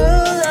 Vince. True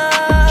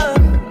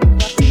love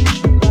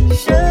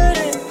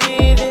shouldn't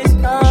be this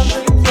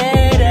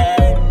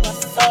complicated. I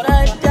thought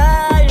I'd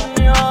die in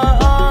your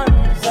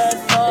arms. I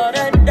thought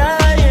I'd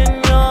die in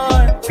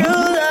your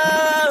true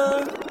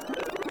love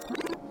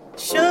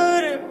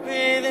shouldn't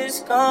be this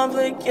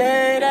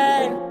complicated. I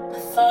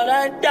thought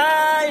I'd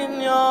die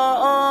in your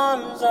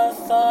arms. I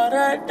thought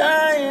I'd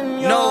die in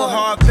your. No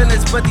hard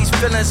feelings, but these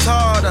feelings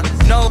harder.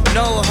 No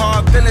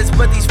hard feelings,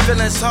 but these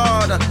feelings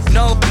harder.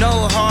 No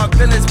hard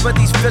feelings, but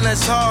these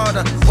feelings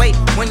harder. Wait,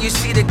 when you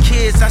see the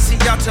kids, I see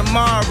y'all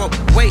tomorrow.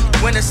 Wait,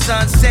 when the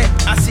sun set,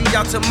 I see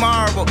y'all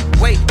tomorrow.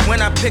 Wait,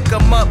 when I pick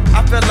them up,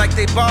 I feel like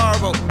they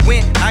borrow.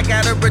 When I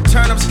gotta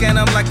return them, scan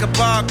them like a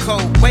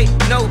barcode. Wait,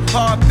 no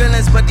hard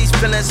feelings, but these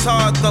feelings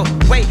hard though.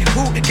 Wait,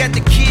 who got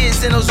the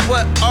kids in those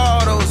what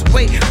autos?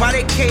 Wait, why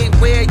they can't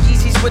wear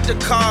Yeezys with the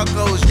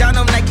cargos? Y'all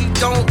know Nike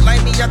don't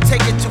like me, y'all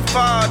take it too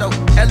far though.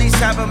 At least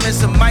have him in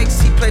some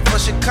mics, he played for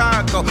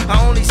Chicago.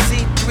 I only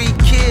see 3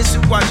 kids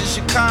who watch in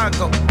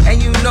Chicago.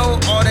 And you know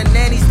all the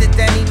nannies that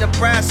Danny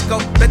Nebraska.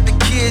 Bet the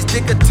kids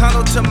dig a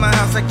tunnel to my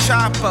house like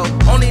Chapo.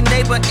 Only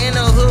neighbor in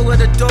the hood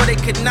with a door they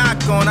could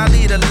knock on. I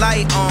leave the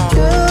light on.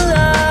 True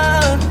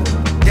love,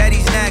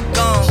 daddy's not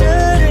gone.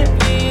 shouldn't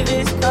be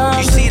this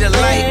complicated. You see the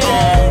light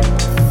on.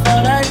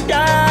 Thought I'd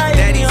die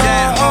Daddy's in your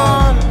at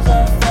home. arms. I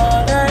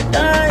thought I'd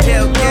die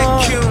Tell in get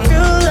your cute.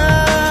 true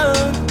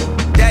love.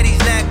 Daddy's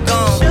not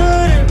gone.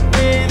 Shouldn't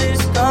be this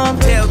Tell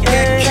get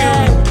complicated.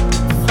 cute.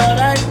 Thought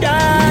I'd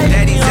die in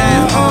Daddy's your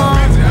at home.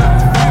 arms.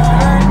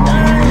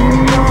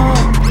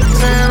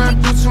 Saying I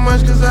do too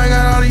much cause I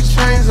got all these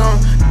chains on.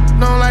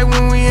 Don't like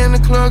when we in the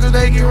club cause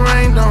they get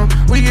rained on.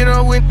 We get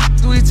up with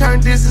we turn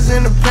distance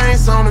into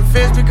paint on. The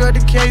feds pick up the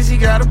case, he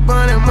got a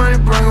bun and money,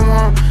 bring him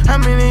home. How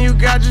many you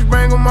got, just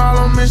bring them all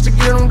on, miss to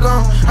get them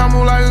gone. I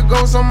move like a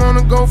ghost, I'm on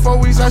the go 4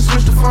 weeks, I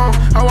switch the phone.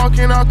 I walk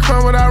in, I'll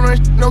come without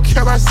run, no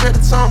cap, I set the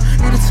tone.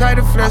 You the type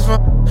of flex for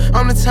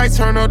I'm the type,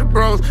 turn up the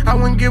bros. I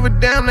wouldn't give a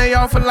damn, they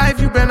all for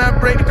life, you better not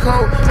break the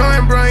code.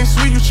 Knowing bro ain't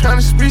sweet, you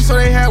tryna speak, so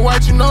they had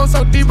white, you know.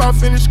 So deep, I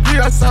finished street,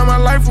 I signed my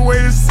life away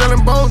to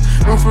selling boats.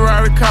 No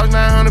Ferrari cost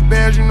 900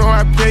 bands, you know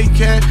I pay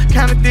cash.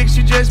 Kinda think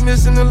she just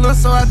missing the look,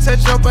 so I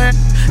touch up her.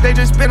 They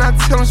just spent then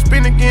I tell him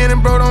spin again,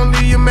 and bro, don't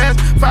leave your mask.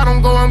 If I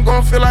don't go, I'm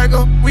gon' feel like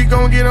we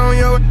gon' get on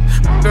your.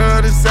 The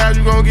other side,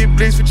 you gon' get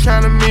blitzed for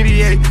trying to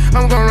mediate.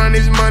 I'm gon' run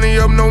this money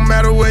up no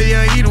matter where you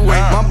either way.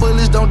 My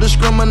bullets don't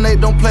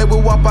discriminate, don't play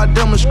with WAP, I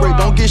demonstrate.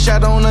 Don't get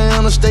shot on the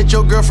interstate,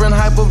 your girlfriend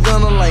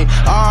hyperventilate.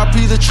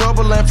 RIP the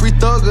trouble and free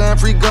Thugger and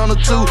free Gunner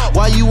too.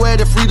 Why you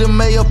at it, free the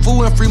mayor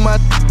fool and free my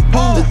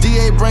pool. The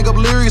DA bring up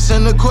lyrics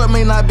and the court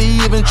may not be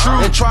even true.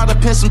 And try to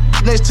pin some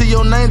next to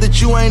your name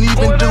that you ain't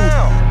even do.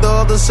 The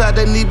other side,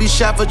 they need be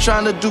shot for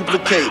trying to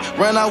duplicate.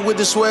 Ran out with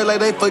the swear like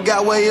they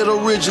forgot where it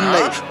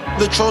originate.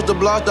 The trolls, the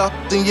block, the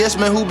and yes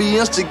man who be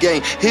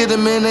instigating. Hit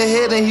him in the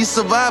head and he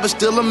survived, but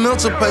still a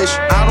mental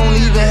patient. I don't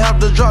even have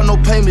to drop no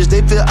payments,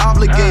 they feel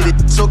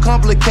obligated. So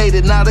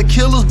complicated, now the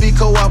killers be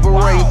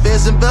cooperating.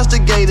 Feds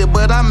investigated,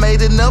 but I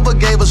made it, never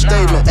gave a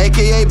statement.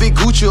 AKA Big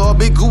Gucci or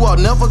Big Goo,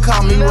 never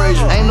call me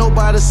raging. Ain't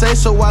nobody say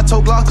so, I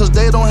told Glock cause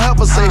they don't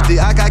have a safety.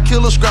 I got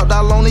killers scrapped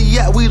out on the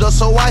yacht, we done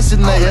so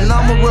isolated. And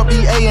I'ma rep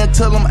EA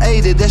until I'm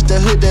 80, that's the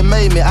hood that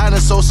made me. I done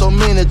sold so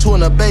many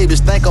twin of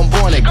babies, think I'm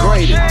born and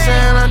graded.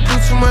 Saying I do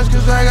too much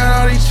cause I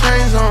got all these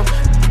chains on.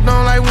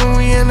 Don't like when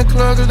we in the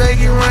club cause they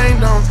get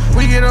rained on.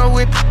 We get up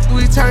with,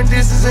 we turn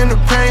distance into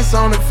paint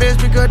on. The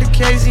feds pick up the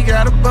case, he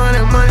got a bun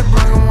and money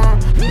bring him on.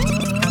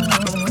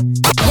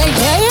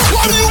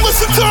 Why do you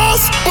listen to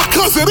us?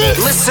 Because it is.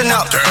 Listen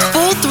up.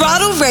 Full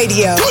Throttle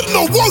Radio. Putting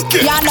the work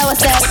in. Y'all know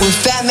what's up. With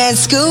Fatman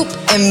Scoop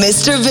and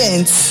Mr.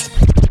 Vince.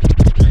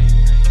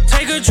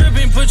 Take a trip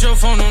and put your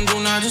phone on Do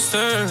Not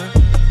Disturb.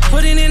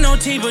 Putting in no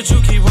tea, but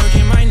you keep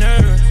working my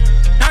nerves.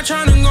 Not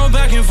trying to go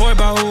back and forth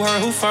about who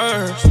hurt who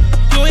first.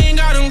 You ain't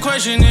got them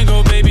questions,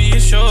 nigga, baby,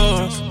 it's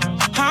yours.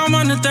 How I'm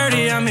under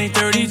 30, I made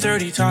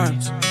 30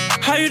 times.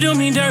 How you do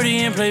me dirty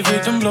and play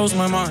victim blows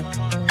my mind.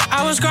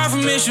 I was scarred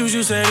from issues,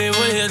 you said it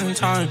was hidden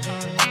time.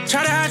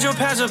 Try to hide your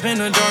past up in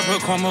the dark,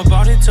 but come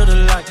about it to the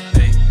light.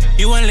 Hey,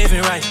 you ain't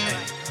living right. Hey,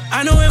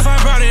 I know if I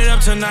brought it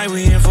up tonight,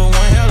 we in for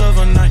one hell of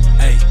a night.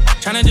 Hey,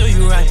 tryna do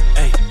you right.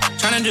 Hey,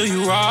 tryna do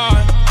you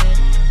right.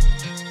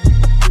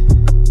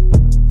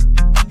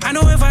 I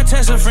know if I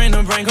text a friend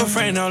or bring a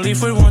friend, I'll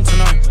leave with one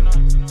tonight.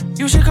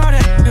 You should call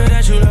that nigga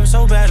that you love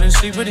so bad and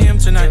sleep with him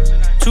tonight.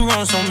 2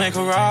 wrongs don't make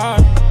a right.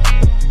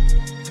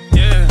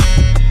 Yeah.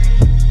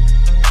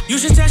 You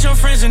should text your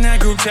friends in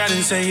that group chat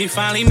and say he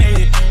finally made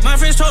it. My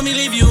friends told me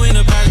leave you in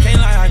the past, can't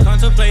lie, I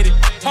contemplated.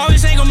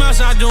 Always ain't come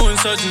outside doing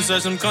such and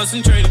such, I'm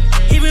concentrated.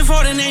 Even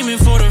for the name and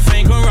for the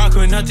fame, gon' rock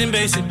with nothing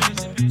basic.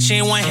 She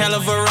ain't one hell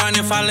of a run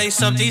if I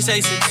lace up these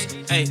aces.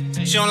 Hey,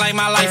 she don't like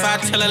my life, I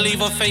tell her leave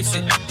her face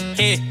it.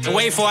 Hey, the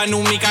way for I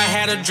knew Meek, I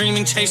had a dream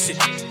and chase it.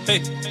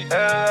 Hey.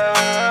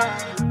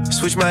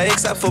 Switch my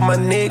ex out for my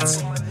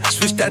nicks.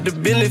 Switched out the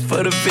Bentley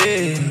for the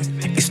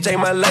bed. Exchange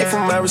my life for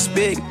my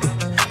respect.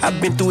 I've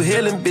been through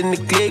hell and been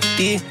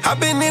neglected. I've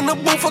been in the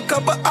booth for a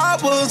couple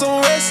hours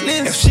on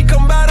restless. If she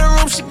come by the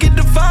room, she get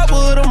the vibe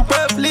with them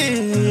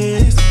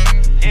breathless.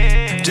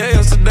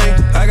 Jails today,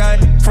 I got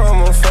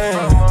from a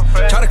friend.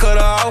 Try to cut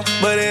her off,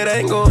 but it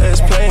ain't gon'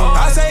 explain.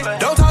 I say,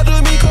 don't talk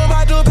to me, come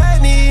out to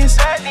pennies.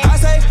 I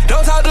say,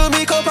 don't talk to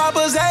me, come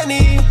Papa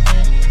Zanny.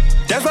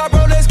 That's my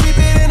bro, let's keep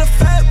it in the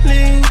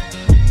family.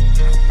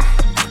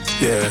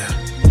 Yeah.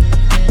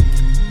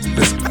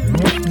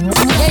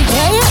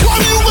 Why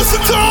do you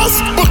listen to us?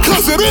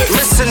 Because it is.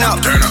 Listen up.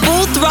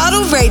 Full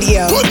Throttle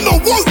Radio. Putting the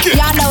work in.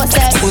 Y'all know what's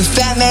up. With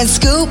Fatman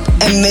Scoop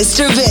and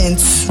Mr.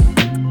 Vince.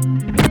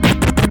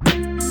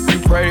 You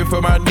pray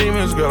for my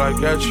demons, girl, I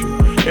got you.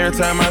 Every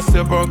time I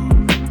sip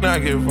on, I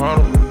get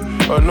vulnerable.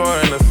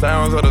 Annoying the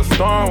sounds of the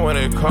storm when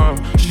it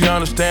comes. She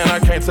understand I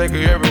can't take her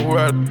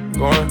everywhere I'm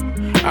going.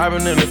 I've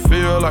been in the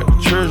field like the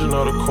children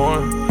of the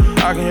corn.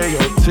 I can hear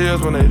your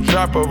tears when they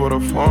drop over the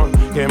phone.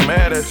 Get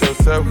mad at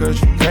yourself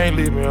cause you can't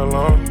leave me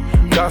alone.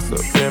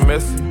 Gossip and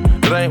messy,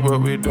 that ain't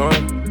what we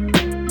doing.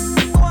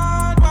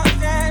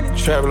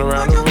 Traveling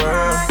around the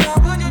world,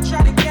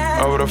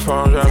 over the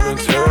phone dropping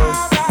tears.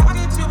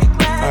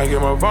 I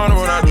get more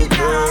vulnerable when I do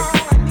pills.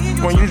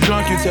 When you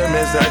drunk you tell me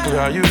exactly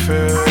how you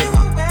feel.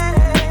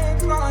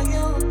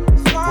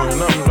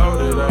 When I'm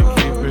loaded I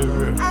keep it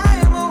real.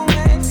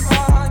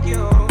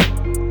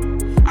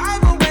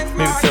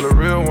 Need to tell a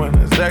real one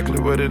exactly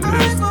what it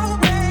is.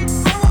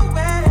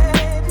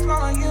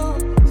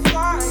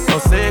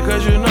 Don't say it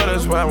cause you know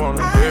that's why I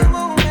wanna hear.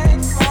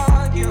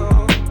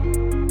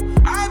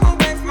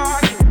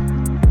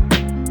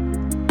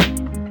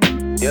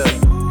 Yeah,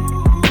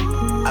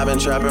 I've been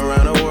trapping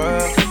around the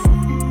world.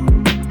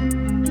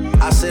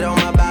 I sit on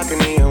my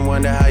balcony and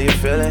wonder how you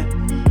feeling.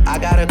 I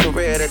got a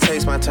career that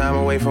takes my time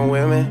away from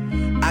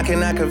women. I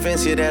cannot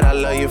convince you that I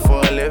love you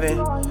for a living.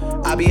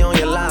 I be on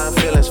your line,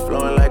 feelings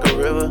flowing like a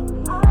river.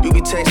 You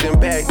be texting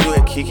back, you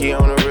and Kiki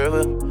on the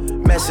river.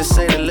 Message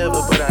say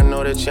deliver, but I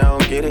know that y'all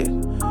don't get it.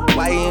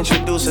 Why you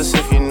introduce us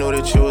if you knew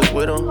that you was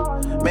with him?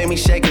 Made me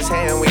shake his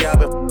hand, we out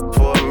been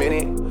for a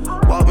minute.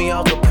 Walk me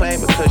off the plane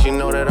because you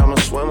know that I'm a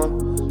swimmer.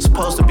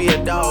 Supposed to be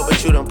a dog,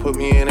 but you done put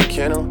me in a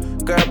kennel.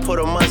 Girl, put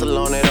a muzzle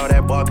on it, all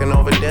that barking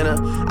over dinner.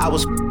 I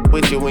was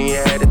with you when you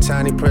had a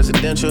tiny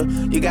presidential.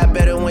 You got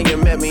better when you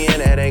met me,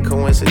 and that ain't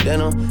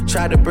coincidental.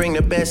 Tried to bring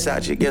the best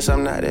out you, guess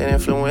I'm not that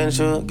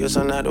influential. Guess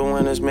I'm not the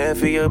one that's meant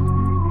for you.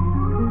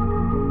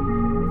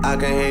 I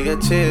can hear your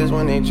tears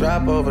when they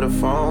drop over the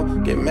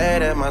phone. Get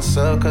mad at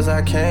myself cause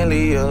I can't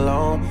leave you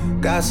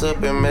alone.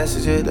 Gossip and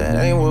messages, that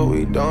ain't what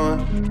we doing.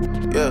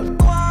 Yeah.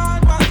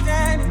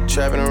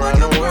 Trapping around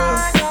the world.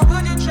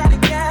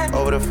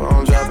 Over the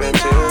phone, dropping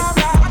tears.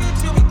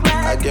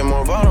 I get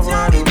more vulnerable,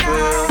 I do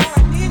feel.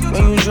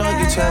 When you drunk,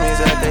 you tell me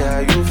exactly how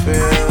you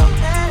feel.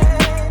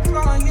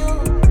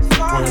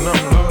 When I'm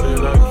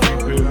loaded, I keep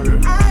it real.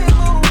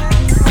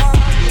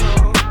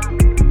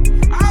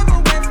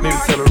 Need to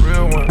tell a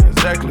real one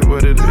exactly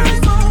what it is.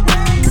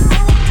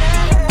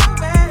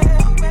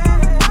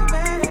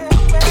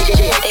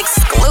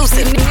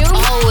 Exclusive.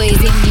 Always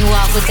hitting you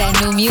off with that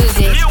new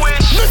music.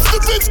 Mr.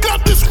 Vince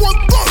got this one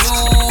first.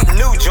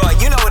 New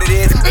joint, you know what it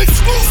is.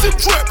 Exclusive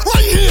track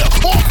right here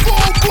on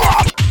Full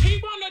Block. He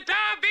wanna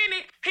dive in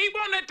it. He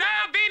wanna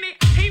dive in it.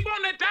 He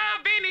wanna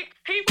dive in it.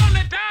 He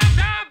wanna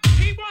dive.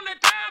 He wanna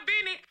dive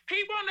in it.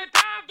 He wanna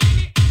dive in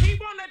it. He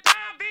wanna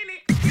dive in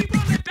it. He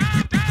wanna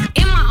dive.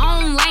 In my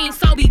own lane,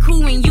 so be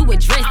cool when you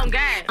address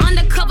it.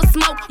 Undercover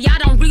smoke, y'all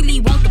don't really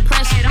want the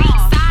pressure at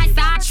all.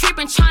 Side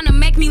tripping, trying to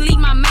make me leave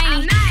my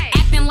main.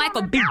 Acting like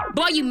a bitch,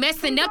 boy, you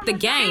messing up the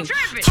game.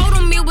 Told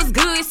him it was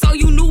good, so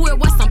you knew it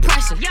was some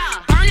pressure.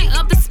 Burning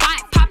up the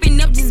spot,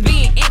 popping up, just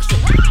being extra.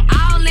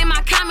 All in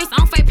my comments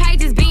on fake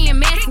pages, being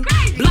messy.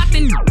 Block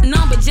the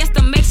number just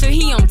to make sure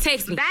he don't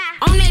text me.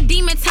 On that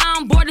demon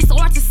time, boy, this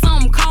or to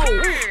something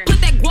cold.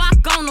 Put that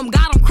guac on him,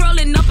 got him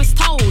curling up his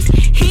toes.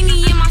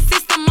 Henny in my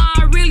system,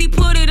 I really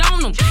put it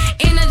on him.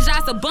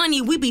 Energize a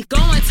bunny, we be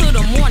going till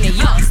the morning.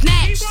 Yo,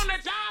 snatch. He wanna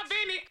dive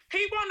in it.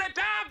 He wanna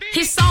dive in it.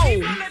 His soul.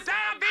 He wanna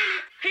dive in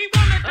it. He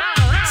wanna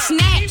dive.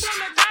 Snatch. He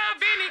wanna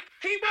dive in it.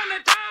 He wanna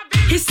dive in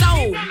it. His soul.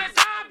 He wanna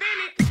dive in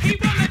it. He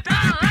wanna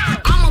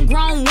dive. I'm a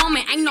grown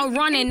woman, ain't no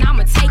running,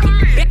 I'ma take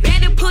it.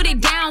 Better put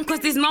it down, cause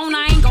this moan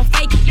I ain't gon'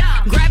 fake it.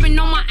 Grabbing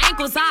on my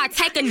ankles, I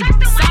take a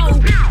soul.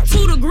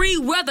 2-degree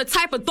weather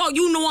type of thought,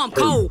 you know I'm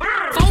cold.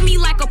 Fold me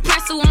like a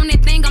pretzel on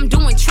that thing, I'm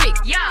doing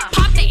tricks.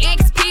 Pop the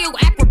X pill,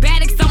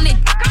 acrobatics on it.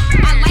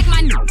 I like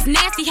my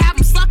nasty, have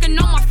them sucking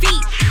on my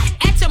feet.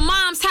 At your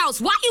mom's house,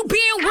 why you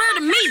being weird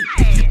to me?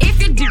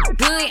 If you do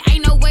good,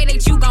 ain't no way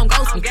that you gon'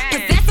 ghost me.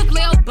 Possessive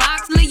little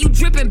box, leave you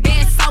dripping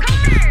bad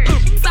soaking.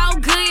 So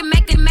good,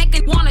 make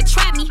it wanna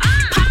trap me.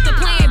 Pop the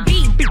plan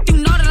B, you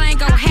know that ain't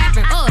gon'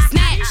 happen.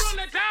 Snatch. He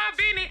wanna dive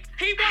in it.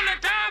 He wanna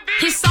dive in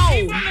it. His soul.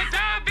 He wanna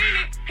dive in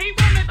it. He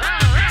wanna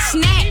dive.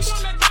 Snatch. He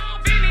wanna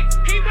dive in it.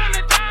 He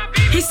wanna dive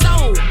in it. His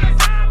soul.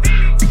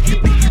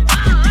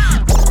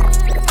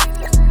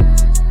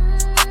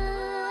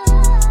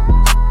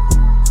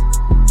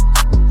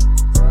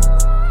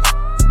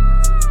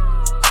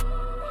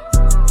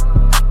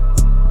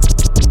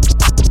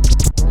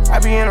 I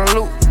be in a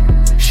loop,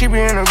 she be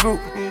in a group.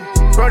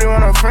 Brody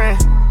want a friend,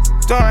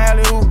 throwing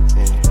alley-oop.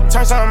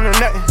 Turn something to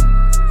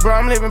nothing, bro,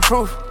 I'm living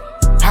proof.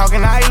 How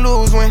can I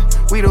lose when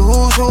we the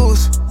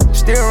who's?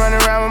 Still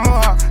running around with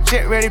more,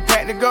 jet ready,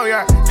 packed to go,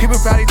 yard. People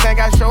probably think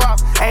I show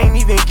off, I ain't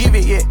even give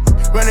it yet.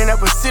 Running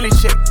up a silly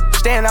chick,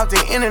 staying out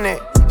the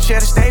internet. Share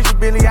the stage with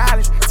Billie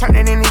Eilish, turn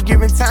it any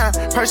given time.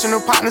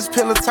 Personal partners,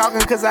 pillow talking,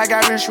 cause I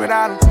got rich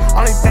without them.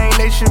 Only thing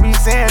they should be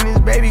saying is,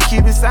 baby,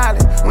 keep it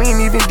silent. We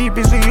ain't even deep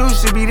as we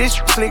used to be, this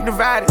slick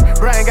divided.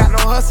 Bro ain't got no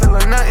hustle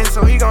or nothing,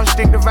 so he gon'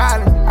 stick to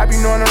violence. I be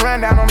knowing the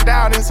rundown, I'm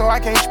doubting, so I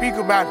can't speak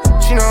about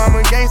it. She know I'm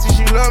a gangster,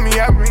 she love me,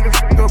 I bring the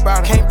f***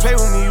 about it. Can't play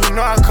with me, you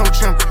know I come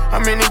trim.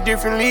 I'm in a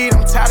different league,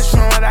 I'm tired of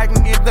showing what I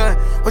can get done.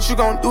 What you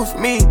gon' do for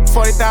me?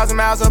 40,000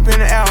 miles up in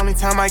the air, only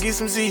time I get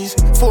some Z's.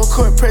 Full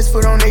court, press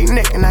foot on their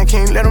neck, and I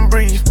can't let them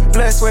breathe.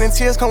 Blood, sweat, and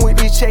tears come with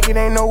this check, it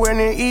ain't nowhere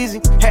near easy.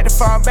 Had to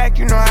fall back,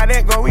 you know how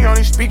that go, we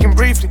only speaking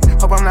briefly.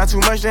 Hope I'm not too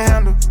much to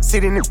handle.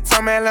 Sitting in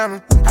from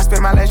Atlanta, I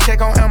spent my last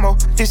check on ammo.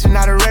 This is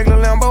not a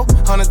regular Lambo.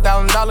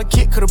 $100,000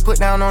 kit, could've put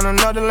down on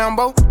another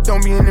Lambo.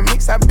 Don't be in the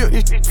mix, I built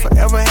this shit,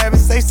 forever have it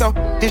say so.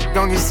 This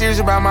gon' get serious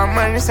about my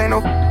money, this ain't no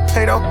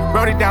Play-Doh.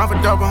 Wrote it down for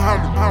double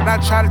hump. I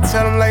try to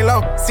tell him lay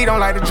low. C don't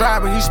like to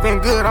drive, but he spin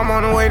good, I'm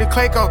on the way to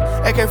Clayco.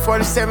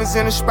 AK-47s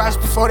in the spots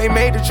before they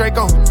made the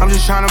Draco. I'm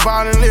just trying to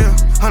ball and live.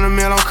 100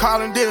 mil, I'm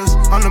calling deals.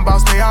 I'm the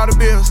boss, pay all the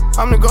bills.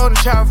 I'm the golden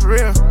child for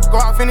real. Go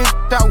off in this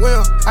I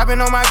will. I've been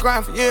on my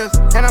grind for years,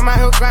 and I'm out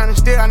here grinding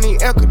still. I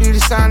need equity to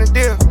sign a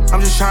deal. I'm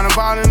just trying to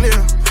ball and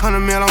live.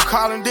 100 mil, I'm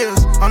calling deals.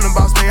 I'm the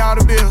boss, pay all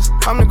the bills.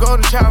 I'm the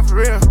golden child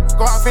for real.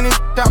 Go off in this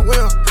I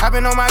will. I've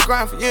been on my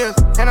grind for years,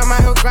 and I'm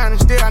out here grinding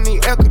still. I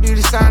need equity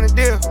to sign a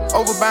deal.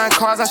 Over buying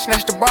cars, I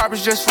snatched the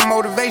barbers just for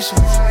motivation.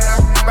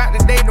 About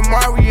the day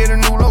tomorrow, we at a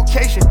new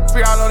location.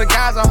 Free all of the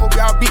guys, I hope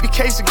y'all beat the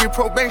case to get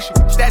probation.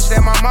 Stashed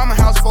at my mama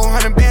house,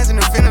 400 bands in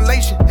the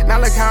ventilation. Now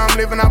look how I'm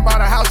living, I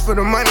bought a house for for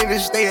the money to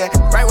stay at.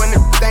 Right when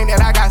the thing that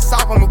I got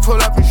soft, I'ma pull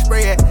up and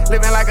spray it.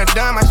 Living like a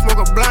dime, I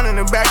smoke a blunt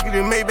in the back of the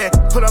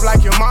Maybach. Pull up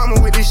like your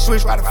mama with this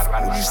switch, why the fuck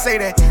would you say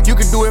that? You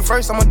could do it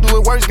first, I'ma do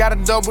it worse, gotta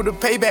double the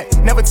payback.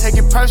 Never take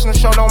it personal,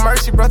 show no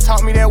mercy, bro,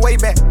 taught me that way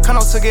back.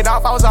 Kano took it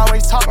off, I was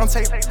always taught, don't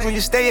take when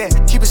you stay at.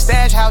 Keep a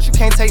stash house, you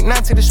can't take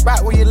none to the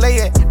spot where you lay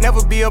at.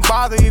 Never be a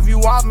bother, if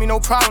you off me, no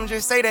problem,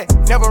 just say that.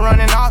 Never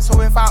running off, so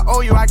if I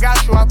owe you, I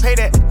got you, I pay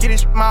that. Get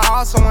it my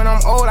all, so when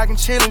I'm old, I can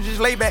chill and just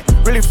lay back.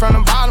 Really from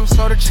the bottom,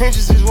 so the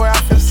trenches is where I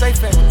feel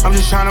safe at. I'm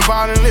just trying to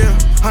ball and live,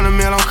 100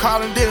 mil, I'm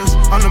calling deals.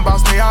 I'm the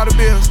boss, pay all the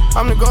bills,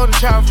 I'm the golden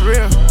child for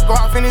real. Go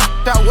off in this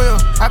I will,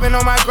 I've been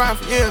on my grind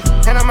for years.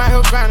 And I'm out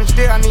here grinding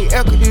still, I need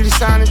equity to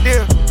sign a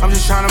deal. I'm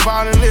just trying to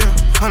ball and live,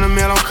 100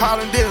 mil, I'm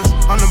calling deals.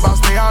 I'm the boss,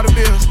 pay all the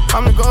bills,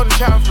 I'm the golden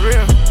child for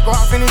real. Go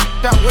off in this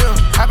I will,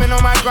 I've been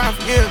on my grind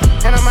for years.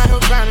 And I'm out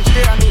here grinding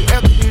still, I need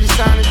equity to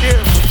sign a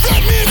deal.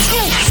 Fatman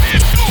Scoop,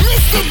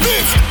 Mr.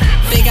 Vince.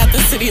 They got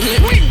the city lit.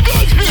 We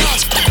got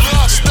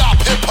non-stop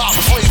hip-hop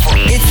flavor.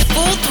 It's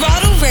Full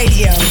Throttle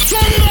Radio.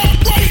 Turn it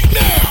up right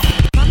now.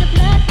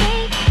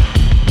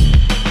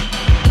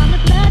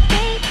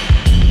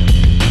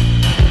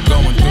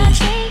 Going through,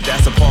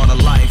 that's a part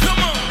of life.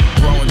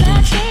 Growing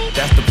through,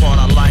 that's the part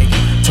I like.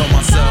 Told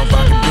myself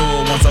I could do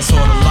it once I saw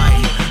the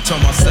light.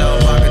 Told myself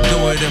I could do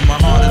it if my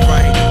heart is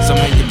right. So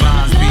make your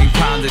vibes be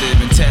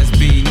positive and tests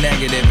be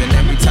negative. And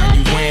every time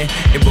you win,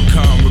 it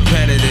become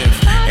repetitive.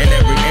 And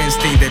every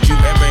instinct that you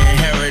ever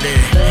inherited,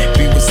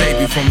 people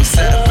save you from a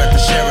setup at the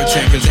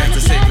Sheraton. Cause that's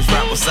the safest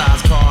rapper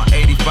size car,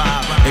 85.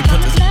 They put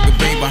this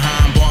baby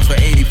behind bars for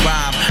 85.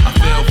 I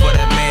feel for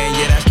that man,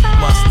 yeah, that's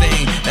my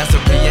sting. That's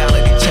a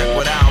reality check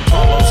without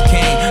Carlos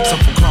King.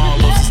 So for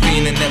Carlos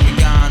Esteem and every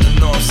guy on the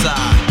north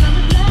side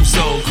who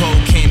sold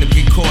cocaine to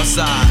be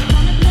courtside.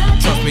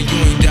 Trust me, you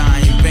ain't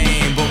dying in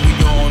vain. But we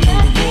all knew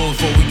the rules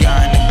before we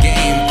got in the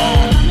game.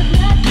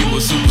 You a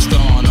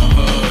superstar in the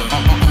hood.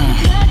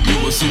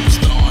 You a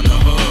superstar in the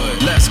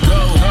hood. Let's go.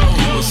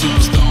 You a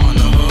superstar in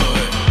the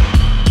hood.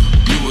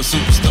 You a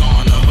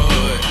superstar in the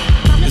hood.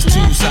 There's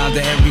two sides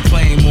to every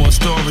claim or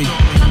story.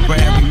 For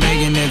every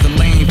Megan, there's a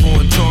lane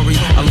for a Tory.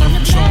 I learned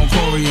from Sean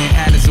Corey and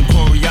added some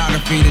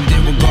choreography. Then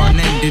did what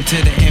Garnett did to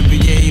the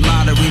NBA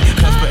lottery.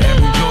 Cause for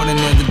every Jordan,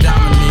 there's a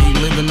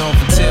Dominique. Living off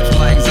of tips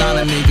like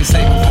Zonani. Can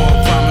save it for a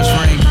promise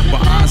ring.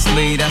 But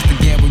honestly, that's the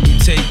gamble you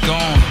take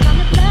on.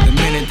 The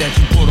minute that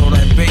you put all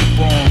that bait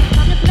on,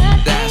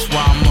 that's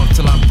why I'm up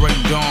till I break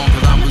dawn.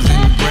 Cause I was in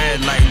the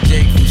bread like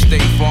Jake from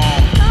State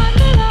Farm.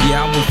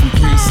 Yeah, I went from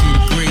greasy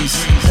to grease.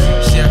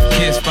 Chef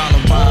kiss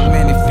followed by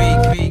many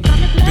feet.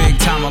 Big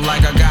timer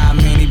like I got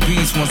many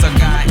beats. Once I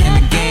got in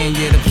the game,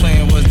 yeah, the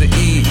plan was to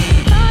eat.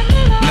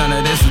 None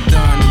of this was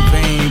done in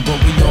vain, but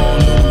we all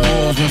knew the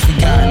rules once we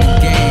got in the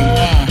game.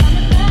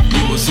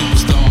 You a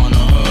superstar in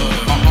the hood.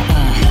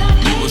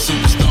 You a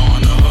superstar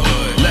in the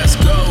hood. Let's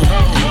go.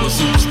 You a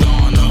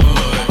superstar in the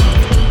hood.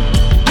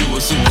 You a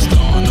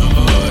superstar in the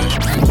hood.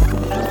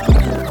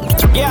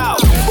 Yo.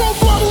 Full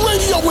Throttle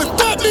Radio with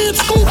Fatman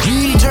Scoop.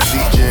 DJ.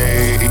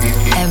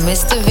 And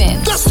Mr.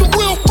 Vince. That's the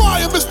real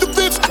fire, Mr.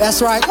 Vince.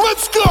 That's right.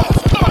 Let's go.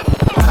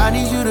 I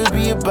need you to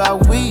be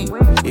about we.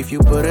 If you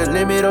put a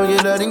limit on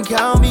your love, then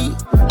count me.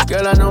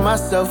 Girl, I know my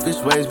selfish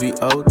ways be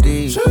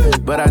OD,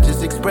 but I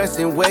just express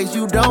in ways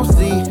you don't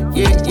see.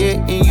 Yeah, yeah,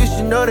 and you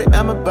should know that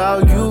I'm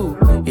about you.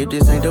 If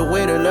this ain't the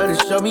way to love, then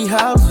show me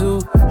how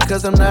to.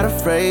 Cause I'm not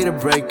afraid of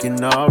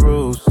breaking all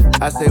rules.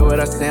 I say what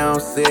I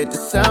sound, said to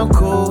sound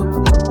cool.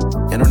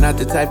 And I'm not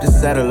the type to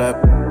settle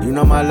up. You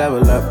know my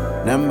level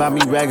up, nothing about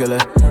me regular.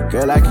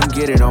 Girl, I can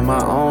get it on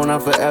my own, I'm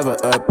forever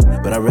up.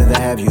 But I'd rather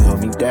have you hold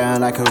me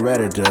down like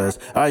Coretta does.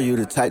 Are you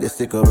the type to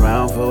stick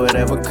around for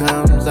whatever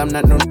comes? I'm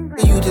not no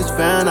you just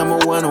found, I'm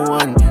a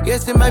one-on-one.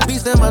 Yes, it might be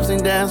some ups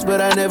and downs,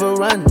 but I never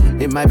run.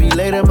 It might be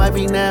later, might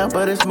be now,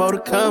 but it's more to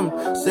come.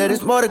 Said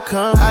it's more to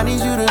come. I need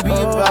you to be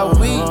about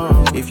we.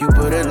 If you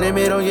put a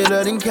limit on your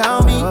love, then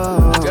count me.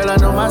 Girl, I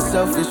know my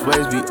selfish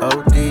ways be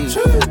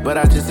OD, but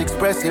I just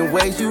express in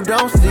ways you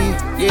don't see.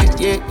 Yeah,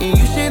 yeah, and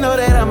you should know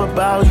that I'm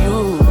about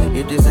you.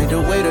 If this ain't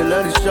the way to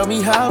love, then show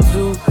me how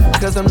to.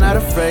 Cause I'm not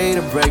afraid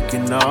of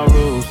breaking all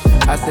rules.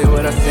 I say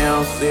what I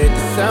sound, said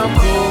to sound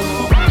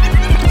cool.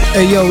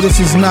 Hey yo, this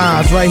is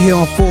Nas right here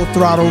on Full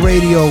Throttle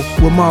Radio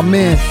with my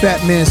man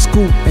Fatman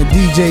Scoop and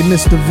DJ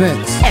Mr.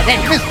 Vince.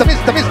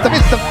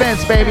 Mr.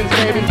 Vince, baby.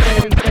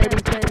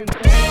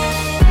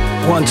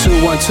 1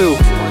 2 1 2.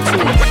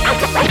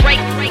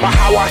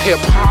 How I hip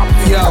hop.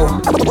 Yo.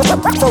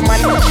 Throw my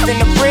niggas in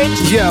the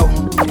bridge. Yo.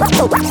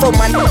 Throw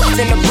my niggas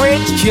in the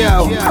bridge.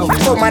 Yo.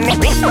 Throw my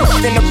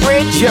niggas in the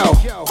bridge. Yo.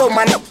 Throw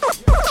my niggas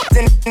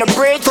in the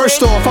bridge.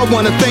 First off, I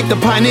wanna thank the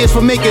pioneers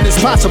for making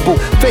this possible.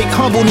 Fake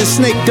humbleness,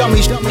 snake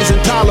dummies is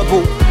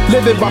intolerable.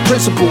 Living by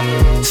principle.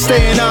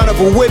 Staying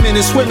honorable women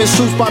in swimming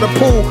suits by the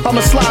pool.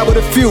 I'ma slide with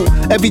a few.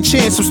 Every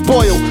chance I'm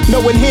spoiled. No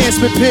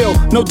enhancement pill,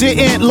 no dear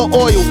antler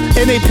oil.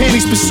 And they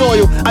panties be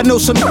soiled. I know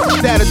some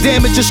that'll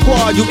damage your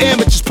squad. You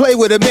amateurs play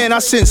with it, man. I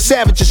send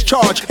savages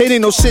charge. It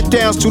ain't no sit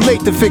downs, too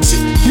late to fix it.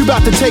 You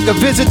about to take a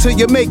visit to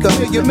your maker.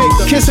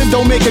 Kissing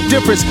don't make a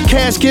difference.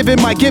 Cash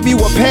giving might give you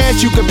a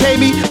pass. You can pay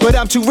me, but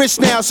I'm too rich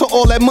now, so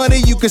all that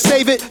money you can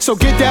save it. So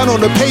get down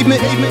on the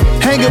pavement.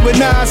 Hanging with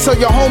Nas, tell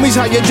your homies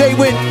how your day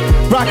went.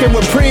 Rocking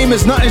with Preem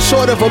is nothing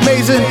short of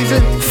amazing.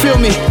 Feel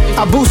me,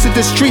 I boosted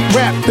the street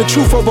rap, the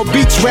truth over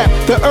beats rap.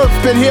 The earth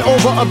been here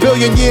over 1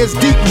 billion years,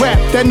 deep rap.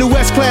 That new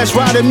S-Class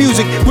riding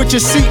music with your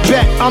seat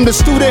back. I'm the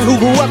student who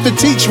grew up to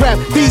teach rap.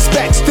 These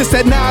facts, this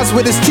that Nas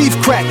with his teeth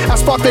crack. I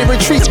spark they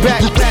retreats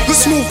back. The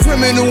smooth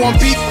criminal on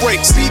beat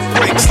breaks.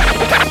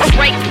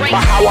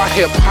 How I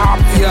hip hop,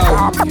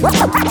 yo.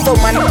 Throw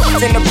my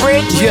nuts in the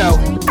bridge, yo.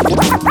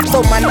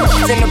 Throw my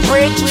nuts in the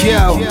bridge,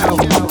 yo.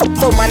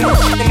 Throw my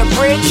nuts in the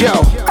bridge,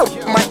 yo.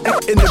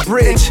 In the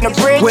bridge,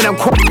 when I'm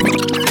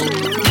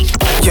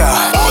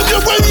yeah. On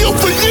your radio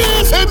for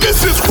years, and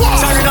this is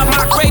why. Turn up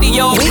my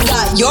radio. We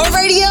got your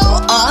radio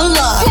on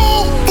lock.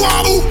 Full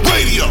Throttle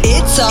Radio.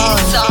 It's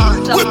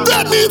on. With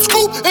Fatman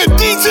Scoop and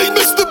DJ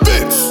Mr.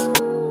 Vince.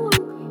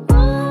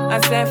 I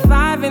said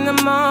 5 in the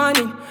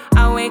morning.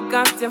 I wake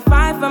up to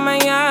 5 for my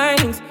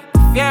yearnings. The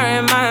fear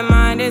in my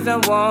mind is a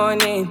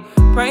warning.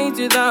 Pray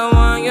to the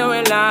one you're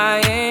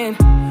relying.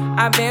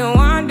 I've been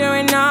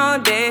wandering all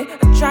day.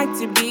 I tried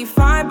to be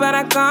fine, but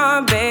I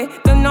can't be.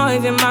 The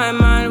noise in my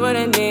mind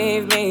wouldn't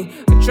leave me.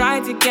 I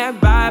tried to get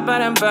by,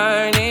 but I'm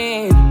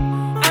burning.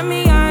 And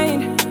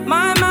behind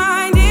my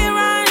mind, it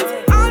runs.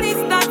 All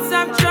these thoughts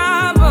have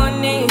trouble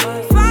me.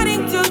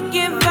 Fighting to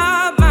give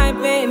up my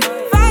pain.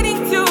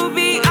 Fighting to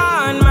be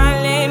on my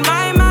lane.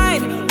 My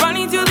mind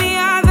running to the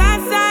other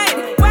side.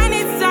 When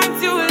it's time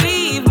to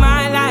leave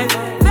my life,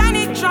 then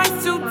it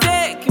tries to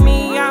take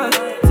me out.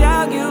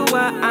 Tell you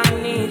what I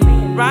need.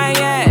 Right,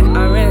 yeah,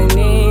 I really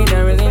need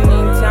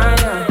time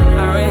now.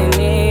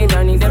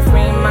 I need to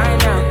free mind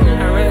now.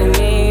 I really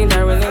need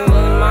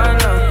mine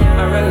now.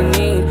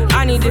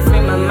 I need to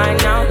free my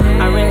mind now.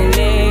 I really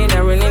need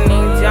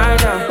time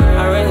now.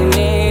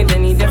 I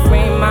need to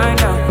free mind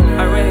now.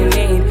 I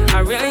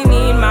really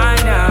need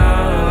mine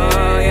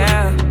now,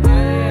 yeah.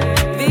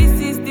 This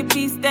is the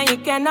peace that you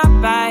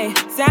cannot buy.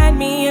 Send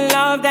me a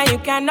love that you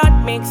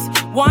cannot mix.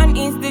 One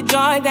is the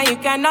joy that you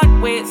cannot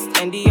waste,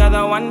 and the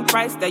other one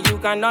price that you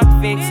cannot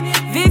fix.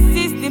 This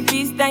is the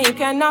peace that you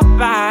cannot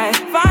buy.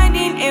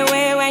 Finding a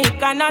way when you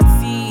cannot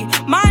see.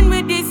 Man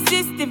with this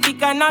system, he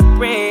cannot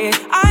pray.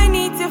 I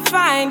need to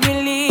find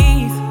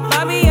relief.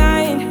 But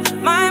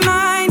behind my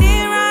mind,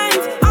 it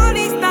runs. All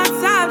these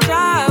thoughts have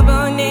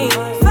trouble me.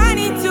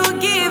 Fighting to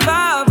give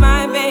up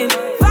my pain.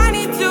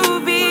 Fighting to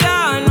be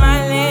on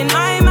my lane.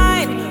 My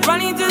mind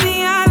running to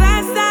the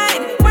other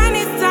side. When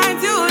it's time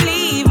to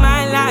leave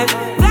my life,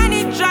 then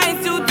it tries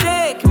to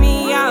take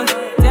me out.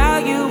 Tell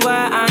you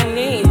what I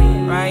need,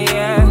 right?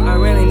 Yeah, I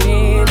really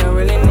need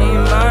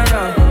mine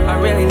now.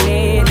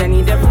 I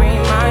need to free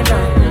mine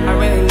now. I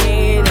really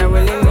need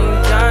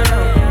joy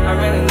now.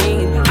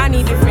 I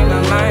need to free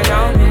my mind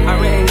now. I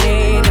really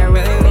need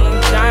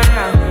joy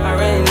now.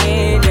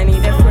 I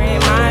need to free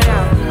mine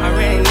now. I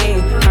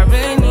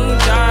really need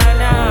joy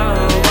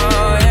now.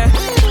 Oh yeah.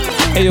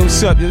 Hey, yo,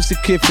 what's up? Yo, it's the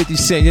Kid 50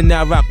 Cent. You're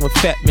now rocking with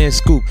Fatman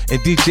Scoop and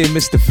DJ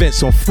Mr.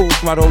 Vince on Full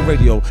Throttle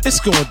Radio. It's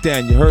going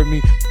down, you heard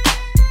me?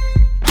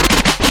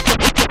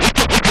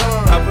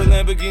 I put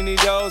Lamborghini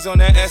doors on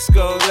that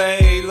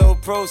Escalade. Low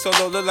pro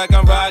solo, look like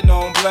I'm riding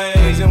on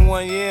blades. In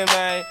 1 year,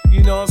 man,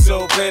 you know I'm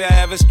so great. I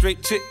have a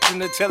straight chick in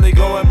the telly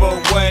going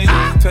both ways.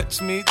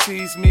 Touch me,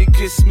 tease me,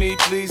 kiss me,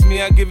 please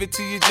me. I give it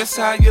to you just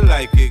how you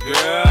like it,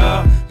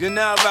 girl. You're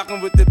now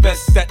rocking with the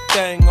best. That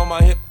thing on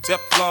my hip,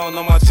 Teflon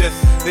on my chest.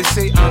 They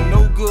say I'm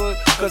no good,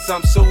 cause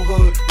I'm so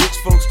hood. Rich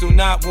folks do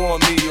not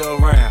want me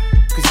around.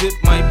 Cause it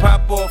might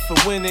pop off, and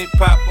when it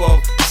pop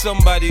off,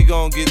 somebody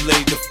gon' get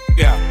laid the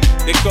f***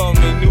 out. They call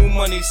me new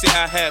money, say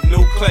I have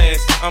no class.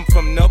 I'm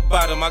from the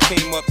bottom, I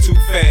came up too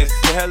fast.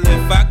 The hell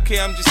if I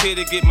care, I'm just here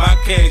to get my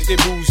cash. They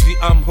bougie,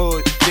 I'm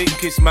hood, they can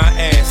kiss my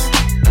ass.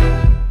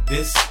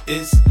 This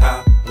is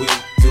how we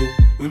do.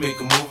 We make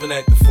a move and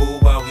act the fool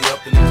while we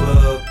up in the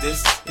club.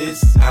 This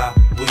is how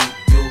we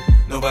do.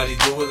 Nobody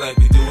do it like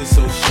we do it,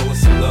 so show us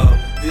some love.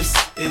 This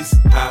is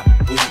how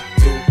we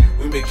do.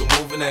 We make a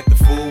move and act the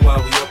fool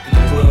while we up in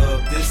the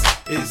club. This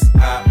is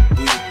how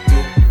we do.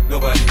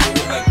 Nobody do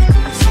it like we do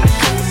it, so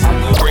show us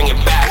some love. Bring it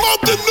back.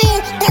 Love the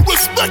new, but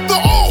respect the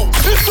old.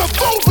 It's a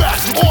throwback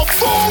on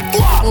Full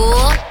Throttle.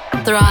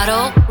 Full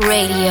Throttle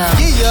Radio.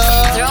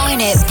 Yeah.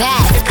 Throwing it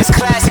back. If it's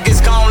classic,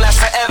 it's gon' last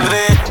forever.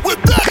 With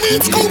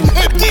Fatman Scoop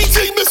and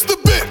DJ Mr.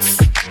 Vince.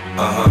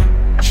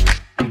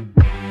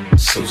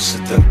 So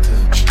seductive.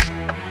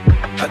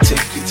 I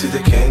take you to the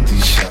candy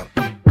shop.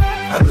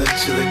 I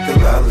let you lick the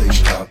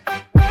lollipop.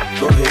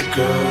 Go ahead,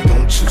 girl,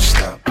 don't you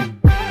stop.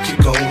 Keep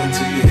going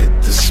till you hit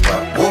the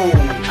spot. Whoa.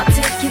 I'll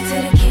take you to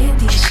the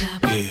candy shop.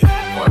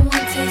 Yeah. One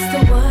taste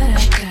of what I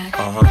got.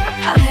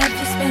 I'll have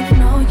you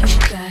spending all you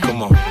got.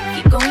 Come on.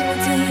 Keep going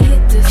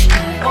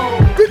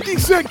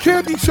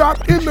Whiskey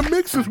Shot in the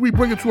mix as we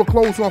bring it to a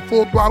close on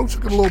Full Throttle.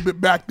 Took it a little bit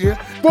back there.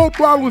 Full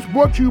Throttle is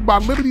brought to you by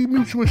Liberty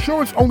Mutual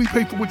Insurance. Only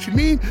pay for what you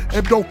need.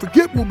 And don't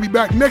forget, we'll be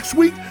back next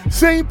week.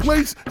 Same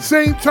place,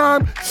 same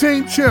time,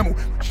 same channel.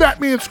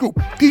 Fatman Scoop,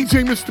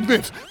 DJ Mr.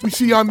 Vince. We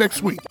see y'all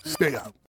next week. Stay out.